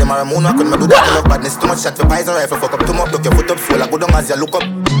nuisance. Madam or a moon, I couldn't do that. I love badness, too much shot for poison rifle. Fuck up too much, look your foot up, full of good on as you look up.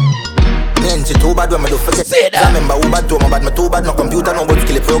 Me and she too bad when me do forget. I remember who bad too, my bad me too bad. No computer, no but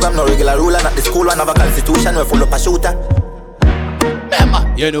skill program, no regular ruler. Not the school one of a constitution, we full up a shooter. Remember,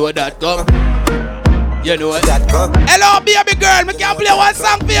 you know what that come. You know what that come. Hello baby girl, me can play one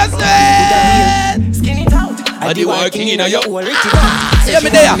song for you, Skin it out. I do working in a yo. See me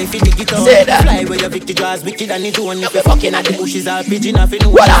there. Say that. Fly where your victory draws wicked and it one. If you're fucking at the bushes or pigeon off in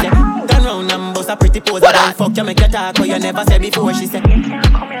what she said. Turn round and bust a pretty pose. Don't fuck you make you talk but you never said before she said.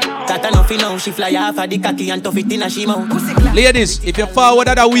 Got enough now, she fly off of the cocky and tough it in a she mouth. Ladies, if you forward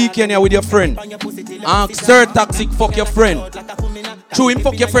at a weekend here with your friend, ask Sir Toxic fuck your friend. True, him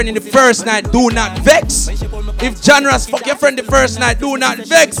fuck your friend in the first night, do not vex. If Janras fuck your friend the first night, do not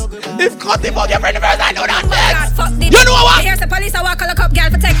vex. If Cutty fuck your friend the first night, do not vex. You know what? Here's the police, I walk a look up, girl,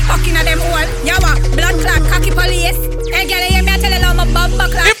 for take fucking of them all. You what? Blood clot, cocky police. Hey, girl, you hear me? I tell you, I'm a bumper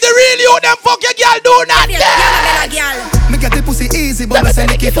clock. If the real you, them fuck your girl, do not vex. Me get the pussy easy, but I say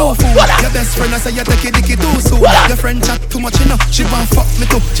Nicky too fool. Your best friend, I say you take it Nicky too soon. Your friend chat too much, you know. She want fuck me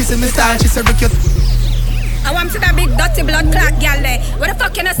too. She say me style, she say Rick you. I want to that big dirty blood clot girl there. What the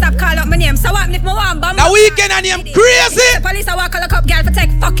fuck can I stop call up my name? So what if my one bomb? The weekend and him crazy. The police I walk a look up girl for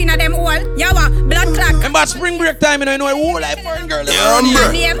take fucking of them all. Yeah what? Blood clot. And about spring break time, you know a whole life foreign girl.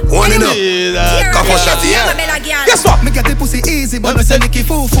 One enough. Couple shots here. Guess what? Me get the pussy easy, but I say Nicky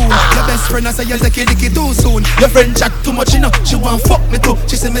foo fool. Your best friend, I say you take it Nicky too soon. Your friend chat too much, you know. She want fuck me too.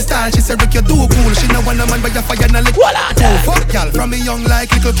 She say me style, she say Rick you too cool. She know one a man by your fire and lick. Fuck y'all from me young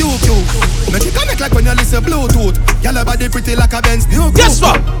like little QQ. Make it connect like when you listen Bluetooth. Y'all body pretty like a Benz new. Guess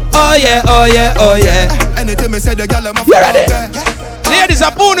what? Oh yeah, oh yeah, oh yeah. Anything me say the girl I'm a ready? Ladies,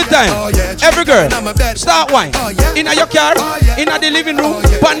 a bonus time. Every girl, start wine. Inna your car, inna the living room,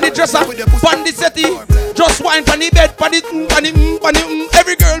 pan the dresser, pan the settee. Just wine pan the bed, pan the.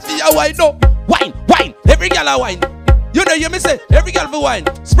 Every girl be a wine, no. Wine, wine. Every girl a wine. You know, you me say, every girl for wine.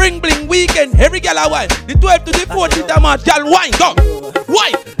 Spring bling weekend, every girl a wine. The 12th to the 14th of March, girl wine, go.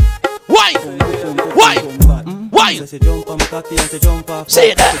 Wine, wine, wine. Why? Say that.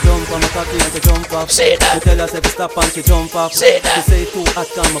 Say that. Tell us if stop and she jump off. Say that. Say too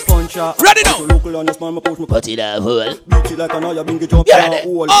hot and my punch her. Ready now. Put it up, hole. Beat it like an eye, bring it up in her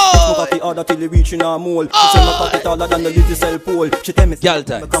hole. Oh. Smoke the other till he reach in her mole. She say my pocket taller than the little cell pole. She tell me, girl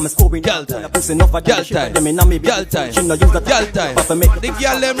time. Girl time. Girl time. Girl time. She no use that. Girl time. The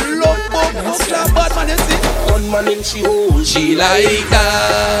girl them love bum. Bad man, you see. One man in she hole. She like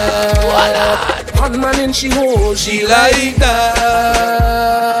that. One man in she hole. She like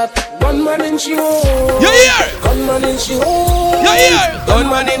that. One man in she hole. You hear? One man in she hole. You hear? One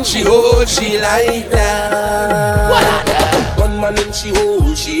man in she hole. She like that. One man in she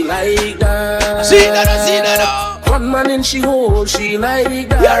hole. She like that. See that? One man in she hole. She like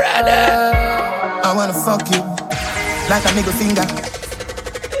that. You're right. I wanna fuck you like a middle finger.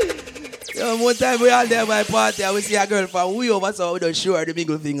 Yo, one time we all there by party, I we see a girl from we over, so we don't show her the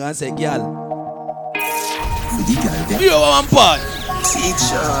middle finger and say, girl. You over one part.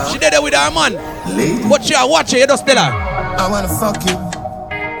 She did it with her man. Watch her, you just tell her. I wanna fuck you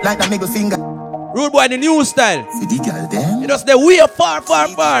like a middle finger. Rude boy, the new style. You just the way far,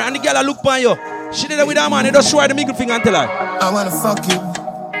 and the girl look on you. She did it with her man, you just show her the middle finger and tell her. I wanna fuck you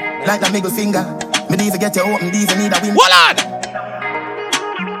like a middle finger. Me even get you open, even need a win. Hold on!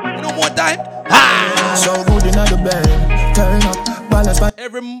 You know more time? So good in the bed. Turn up, balance.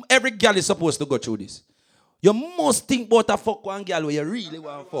 Every girl is supposed to go through this. You must think about a fuck one girl where you really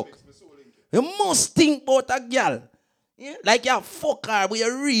want to fuck. You must think about a girl. Yeah? Like you fuck her but you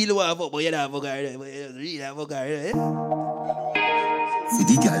really want to fuck, but you don't fuck her. But you really don't fuck her. Yeah? For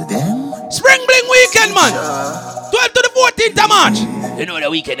the girl them. Spring bling weekend, man. 12th to the 14th of March. You know the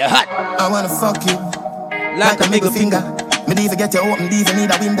weekend is hot. I want to fuck you like a middle finger. Me even get you open, even need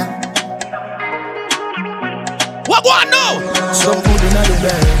a window. What go on now? So good in the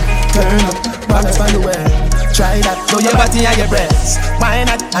bed. Turn up, balance by the way. Try that, show your body and your breasts. Why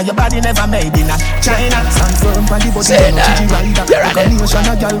not? And your body never made in a China. Stand firm, body body, no chichi rider. Combination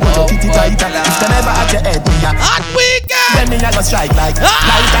of girl, but your kitty tighter. If they never at your head, me a hot weekend. Then me a go strike like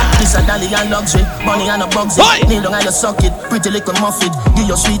lighter. This a dolly and luxury, money and a bugsy. Kneel down and you suck it, pretty little muffin. Give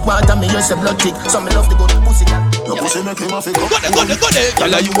your sweet water, me use a blood tick. So me love to go to pussy. Your pussy make him a fake up. Go there.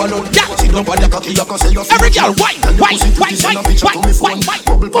 Girl, you alone. Sit down on the cocky, you can say your every girl, wine. Watch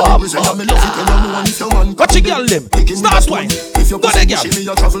your girl them. Start wine. Go there, girl.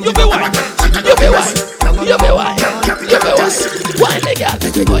 You be wine. Wine the girl.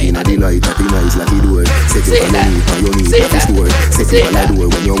 Make you go in a delight, happy nice like you do it. Set you on your knee, on your knees, at the store. Set you on the door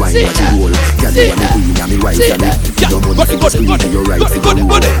when you wine, what you roll. Girl, you are the queen, and me wife, and me. You don't money for the street, and you're right for the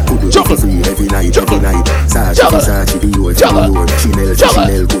road. Could do it for free every night. Sachi, Dior, Chanel,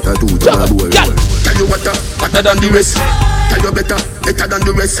 put a two to a bowl. Tell you what, hotter than the rest. Tell you better than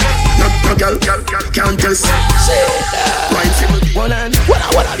the rest. No girl, can't test. Wine for me, one hand.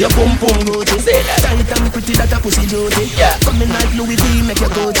 Your pum goatee. Tight and pretty, that a pussy duty. Coming like Louis V, make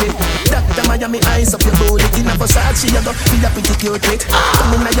your goatee. Dr. Miami, eyes up your body. In a Versace, you go feel a pretty cute trick.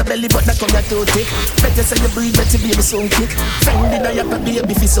 Coming like your belly, but that come your toe tick. Better say you breathe, better baby so quick. Find it, your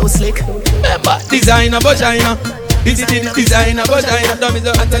baby feel so slick. Designer vagina. Designer vagina.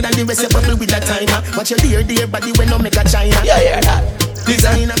 Hotter than the rest, you bubble with that timer. Watch your dear body when no make a China. Yeah, that.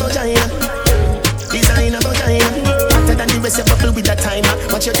 Designer vagina. Hotter than the rest your bubble with that timer.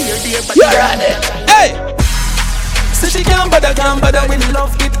 Watch your dear, but you're on it. Hey! So she can't bother when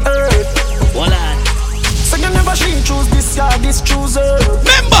love get hurt. Voila. So you never she choose this guy, this chooser.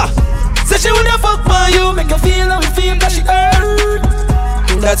 Remember! So she woulda fuck for you, make you feel how you feel that she hurt.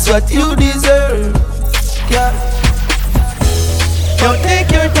 That's what you deserve. Yeah. You take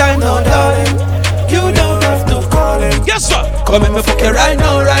your time now, darling. You don't have to call him. Yes, sir. Come and me fuck you right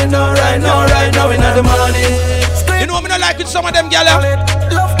now in the morning. You know me not like with some of them gyal.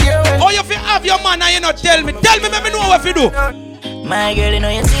 Oh, you fi have your man and you not tell me. Tell me, let me know what you do. My girl, you know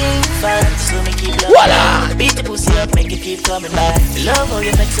you sing fast, so me keep loving. Voila! Beat the pussy up, make you keep coming back. Love how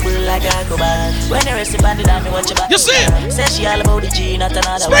you flexible like a cobalt. When you rest your body down, me watch your back. You see? Say she all about the G, not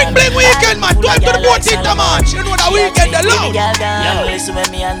another Spring Bling weekend, man. 12 to the 14th of March. You know that weekend alone. Listen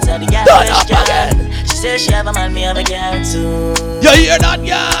when me answer the girl. Don't up again. She says she have a man, me have a girl too. You hear that,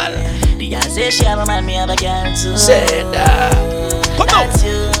 girl? The girl says she have a man, me have a girl too. Say that. Come on.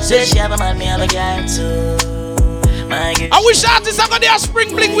 Say she have a man, me have a girl too. I wish artists are going to have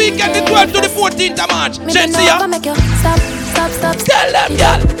Spring Bling weekend the 12th to the 14th of March. Shensi ya? Stop. Tell them,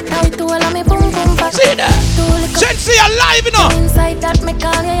 y'all. See that? Shensi ya live, you know. Inside that me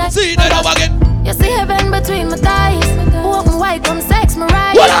call you. See that over again. You see heaven between my thighs. Open wide, come sex me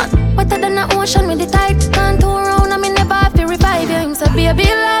right. Wetter than the ocean with the tide. Can't turn around, I mean never have to revive you. Him say baby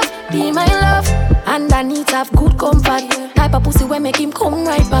love, be my love. And I need to have good comfort. Type of pussy where make him come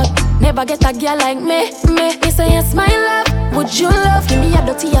right back. Never get a girl like me. Me say yes, my love. Would you love? Give me a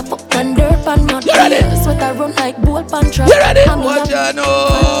dirty a fuck and dirt and mud. You ready? The sweater run like bull pan trap. You ready? What you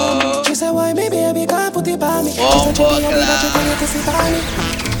know? She said why me baby can't put it by me. Oh, she said you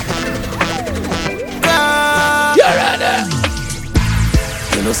ready?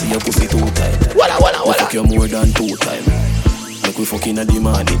 You know see your pussy too tight. Walla. Fuck you more than 2 times. Like we fucking at the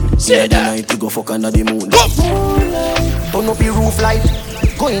morning. Say that. Night we go fuck under the moon. Turn up your roof light.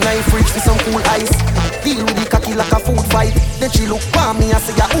 Go in my fridge for some cool ice. Deal with the cocky like a food fight. Then she look for me and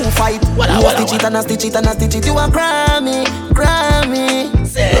say ya who fight. Stitch it and a stitch it. You a Grammy.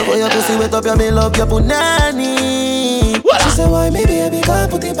 Love how your pussy wet up, you me love your punani. She said why me baby can't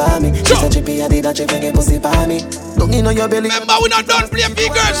put it by me. She said chippy I did that chippy get pussy by me. Don't you know your belly? Remember we not done playing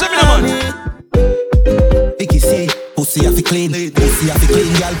big girls, man. Vicky say, pussy have to clean, pussy have to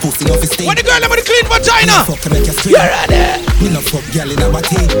clean, girl, pussy have to stay. When the girl have to clean vagina, fuck to make you scream. You're ready. Me no fuck girl in a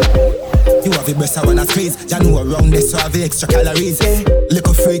body. You have the breast I wanna squeeze. You know around this so have the extra calories.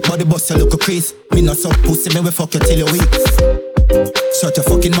 Little freak, body bust your little crease. Me no suck pussy, me we fuck you till you weak. Shut your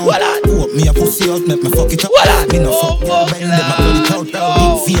fucking mouth. Whoop me a pussy out, make me fuck it up. Me no fuck girl, bend them a pull it out.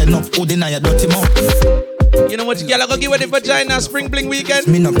 Big fear enough, who deny your dirty mouth. You know what you girl are gonna give with the vagina Spring Bling weekend?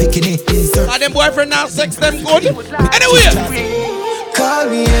 Me no picking it. Are them boyfriend now sex them good? Anyway. Call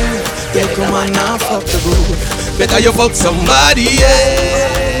me in. Yeah, come on now, fuck the boo. Better you fuck somebody,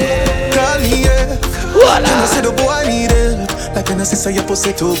 yeah. Call me in. Voila. You know say the boy need it. Like when I say your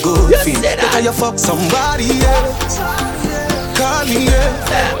pussy too good. Better you fuck somebody else. Call me in.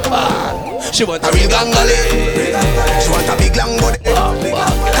 She want a real gangali. She want a big long body. Call me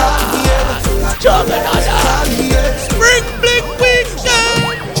Spring Bling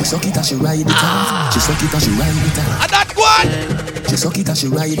weekend. She suck it and she ride it out. She suck it and she ride it out. And that one. She suck it and she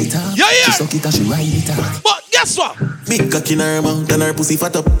ride it out. Yeah. She suck it and she ride it out. But guess what? Big cock in her mouth and her pussy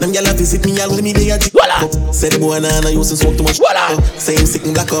fat up. Them gyal a visit me all with me they a jig up. Say the boy nah used to smoke too much. Same sick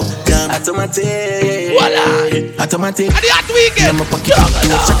and black up. Automatic. Automatic. And the hot weekend. I'm a pocket.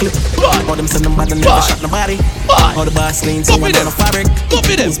 No chocolate. All them send them bad and never shot nobody. All the boss clean so I'm on a fabric.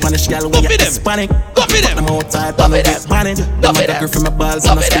 Copy them. Spanish gyal when you Hispanic. Copy them. I'm outside on the get panic. I'm a dagger from my balls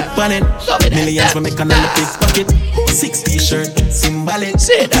and I skip on it. Millions we make on the big pocket. 6 t-shirt, symbolic.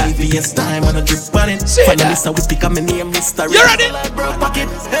 TVS time on a drip on it. Finally so we pick up my name, Mr. You ready? Pocket.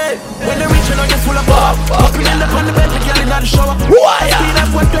 Hey, when the rich and I get full of pop. Up in the on the bed, like you're in the shower. Speed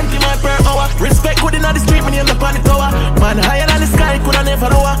up 120 miles per hour. Respect good in the street, when you're in the panic tower. Man higher than the sky, could I never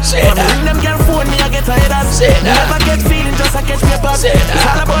know. When I ring them girl phone, me I get tired of. Never get feeling, just I catch papers. It's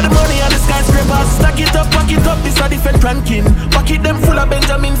all about the money and the skyscrapers. Stack it up, this a different ranking. Pocket them full of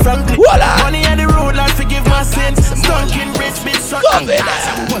Benjamin Franklin. Money on the road, Lord forgive my sins. Stunking, rich, bitch, sucking.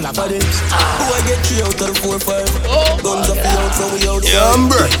 Who I get 3 out of the 4, 5. Guns up the out, so we out. Yeah, I'm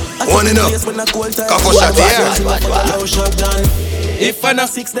bro. One enough. Couple shot here. If I not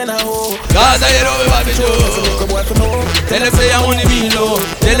 6, then I hope. Cause I know what to do. Tell them say I'm only me low.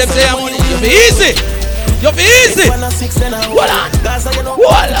 Tell them say I'm only me easy. You feel easy. Hold on.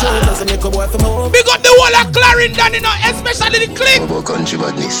 Big up the whole of Clarendon, you know, especially the click. Country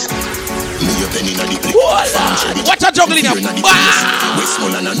badness. Watch a juggling up. Spring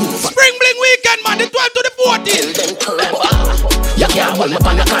Bling weekend, man. The 12th to the 14th. You can't hold me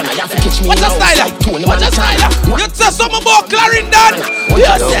on the corner. You have to catch me. What's a style? What's a style? You say something about Clarendon?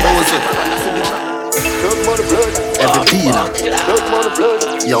 Yes, every dealer.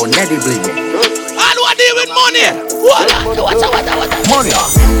 Yo, Neddy Bling. And what deal with money? What? Money.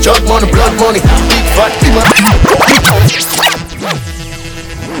 Jug money, blood money. Big fat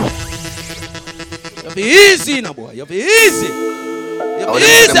You be easy now, boy. You be easy. You be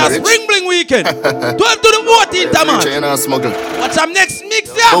easy. A Spring Bling weekend. 12 to the 14th, man. What's up next mix,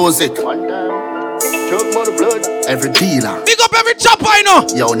 yeah? How was it? Every dealer. Big up every chopper, you know.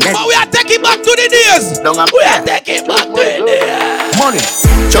 Yo, Neddy. But we are taking back to the days. We are taking back to the days. Money.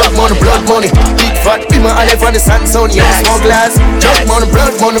 Jug money, blood money. Big fat bimmer and everyone the sun sound. Yo, small glass. Jug money,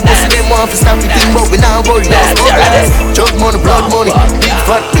 blood money. Pussy them want to stop the thing, but we now worry. Yo, small glass. Jug money, blood money. Big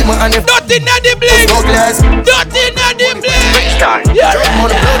fat bimmer and everyone. Nothing at the Bling. Small glass. Nothing at the Bling. Jug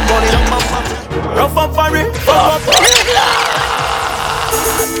money, blood money. Rough up for it.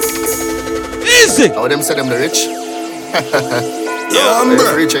 Easy. How them say them the rich? Yeah, I'm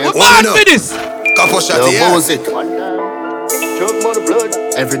rich. What bad for this? Couple shot here. How was it?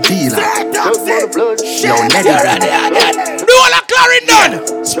 Every dealer. Yo, Neddy. The whole of Clarendon.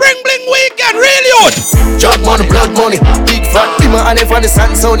 Spring Bling weekend, really out. Jug money, blood money. Big fat bimmer and everyone the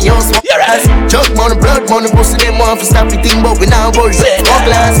sun sound. Yo, small glass. Jug money, blood money. Pussy them want to stop the thing, but we now worry. Small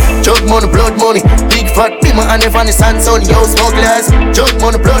glass. Jug money, blood money. Big fat bimmer and everyone the sun sound. Yo, small glass. Jug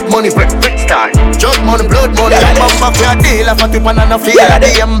money, blood money. Brick star. Jug money, blood money. Bump up your deal. I fat people and a feel.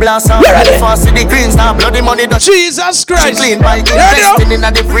 The blaster. Fast the green star. Bloody money. Jesus Christ. Clean by investing in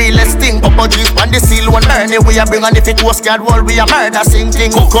the realest thing. Papa juice on the seal one burn it. We are bring on if it was God wall. We are murder sing thing.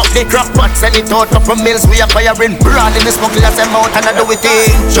 Cook up the crack pot. Send it out from mills. We are firing brand in the smugglers them out and I do it thing.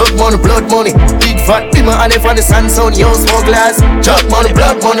 Jug money, blood money. Big fat bimmer and if on the sun sound. Yo, smugglers. Jug money,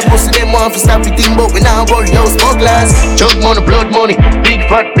 blood money. Pussy them want to stop the thing, but we now worry. Yo, smugglers. Jug money, blood money. Big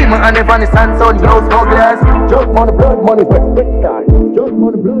fat bimmer and if on the sun sound. Yo, smugglers. Jug money, blood money. Jug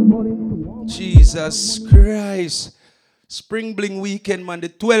money, blood money. Jesus Christ. Spring Bling weekend, man, the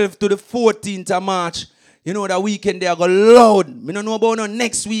 12th to the 14th of March. You know that weekend they are go loud. Me don't know about no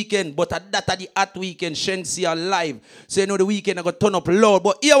next weekend, but at that the hot weekend, Shensi are live. So you know the weekend I go turn up loud.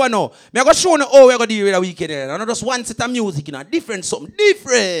 But here we know. Me I go show you how we go deal with the weekend. I know just one set of music, you know, different something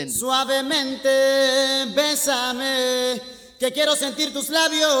different. Suavemente, bésame, que quiero sentir tus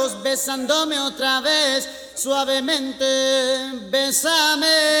labios besándome otra vez. Suavemente,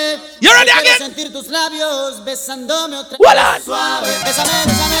 bésame. You ready again? Quiero sentir tus labios besándome otra Hold vez. on. Suave, bésame,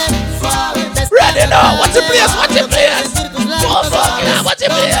 bésame, suave. Bésame, Ready now. What's the place? What's the place? Oh, fuck yeah. What's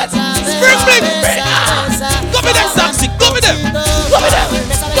the place? Spring Bling. Go with them, Saxy. Go with them. Go with them.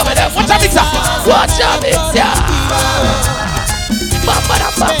 Go with them. Watch out, mixer. Watch out, mixer.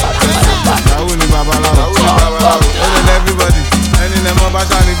 Everybody,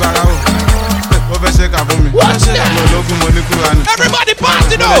 everybody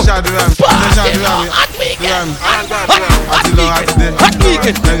party now. Party now. Hot weekend. Hot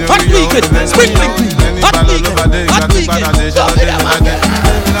weekend. Hot weekend. Spring Bling. Hot weekend. Hot weekend.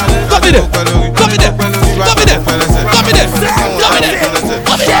 Go with them. Go with them. Go with them. Go with them. Go with them. Go with them. Go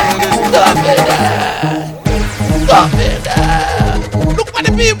with them. Go with them. Look at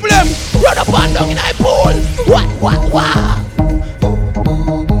the people them. Run up and down in a pool. What?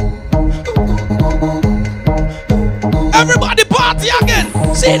 Everybody party again.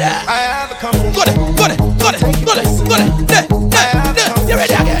 See that? Got it. There. You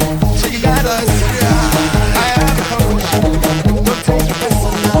ready again?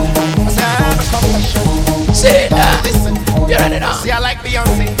 See that? You ready now? See, I like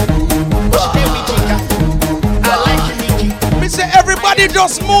Beyonce. I like you, me say everybody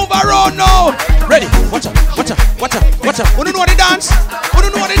just move around now. Ready? Watch out. Who don't know the dance?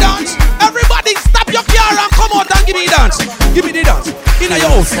 Everybody stop your car and come out and give me the dance. Give me the dance. In your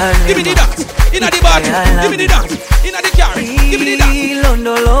house. Give me the dance. In the bathroom. Give me the dance. In the car. Give me the dance.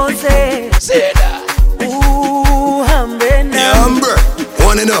 Say that. Yeah, Amber.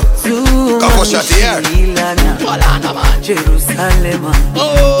 One enough. Couple shot here. Jerusalem.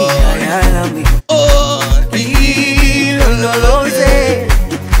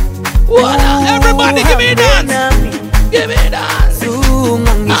 Everybody give me dance. Give me dance.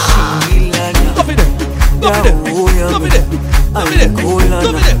 Go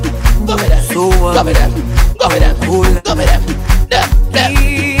with them.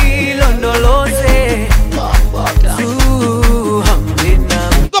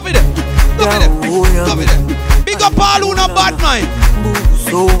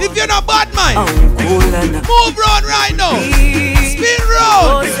 If you're not bad mind, move round right now. Spin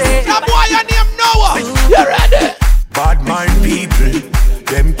round. That boy your name Noah. You ready? Bad mind people,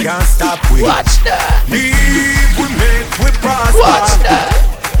 them can't stop we. Watch that. Leave we make we prosper. Watch that.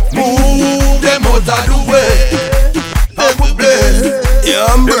 Move them out of the way. And we bless.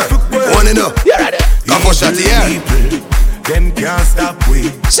 Yeah, I'm one enough. You ready? Come for shot here. Them can't stop we.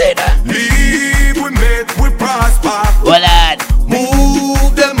 Say that. Leave we make we prosper. Well, lad.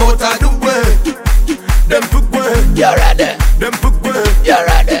 Move them out of the way. Them put way. You ready? Them put way. You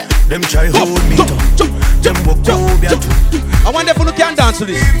ready? Them try hold me down. Them walk over ya. I want them who can dance to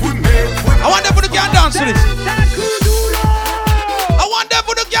this. I want them who can dance to this. I want them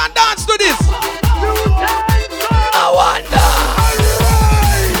who can dance to this. I want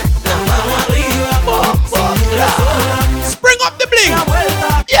Spring up the bling.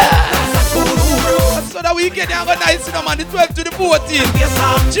 Yeah. So that weekend you go nice, you know, man. The 12th to the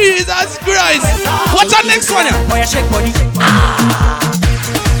 14th. Jesus Christ. What's our next one? Oh, yeah, shake body.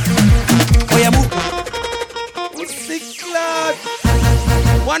 Oh, yeah, move.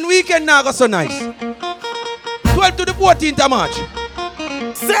 One weekend now go so nice. 12th to the 14th of March.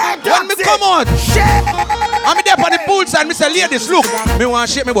 When me come out, I'm there on the pool side. Me say, ladies, look, me want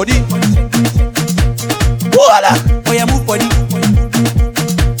to shake my body. Voila. Oh, yeah, move body.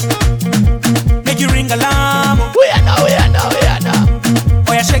 Make you ring alarm. We are now. Oh,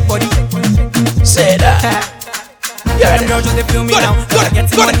 yeah, shake body. Say that. Them girls just they feel me now. I get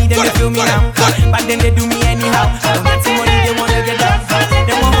some money, then they feel me now. But then they do me anyhow. I don't get some money, they wanna get down.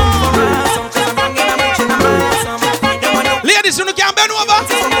 They want me for ransom, 'cause I'm young and I'm rich and I'm handsome. Ladies, you can't bend over.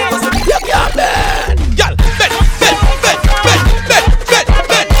 You can't bend. Girl, bend.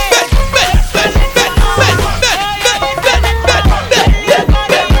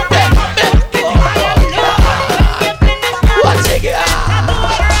 What's it?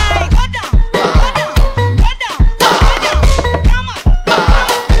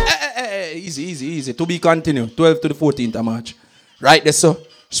 Easy. To be continued. 12th to the 14th of March. Right there, so.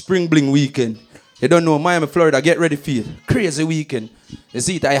 Spring Bling weekend. You don't know, Miami, Florida, get ready for it. Crazy weekend. You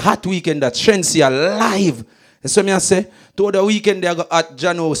see it, a hot weekend that Shensi alive. And so me I say, to the weekend they go at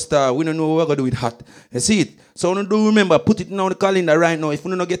Jano Star. We don't know what we're going to do with hot. You see it? So do remember, put it on the calendar right now. If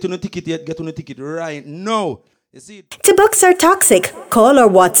you don't get to no ticket yet, get to no ticket right now. You see it? To book Sir Toxic, call or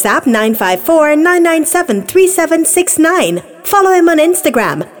WhatsApp 954-997-3769. Follow him on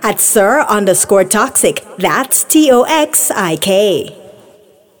Instagram at Sir_Toxic. That's TOXIK.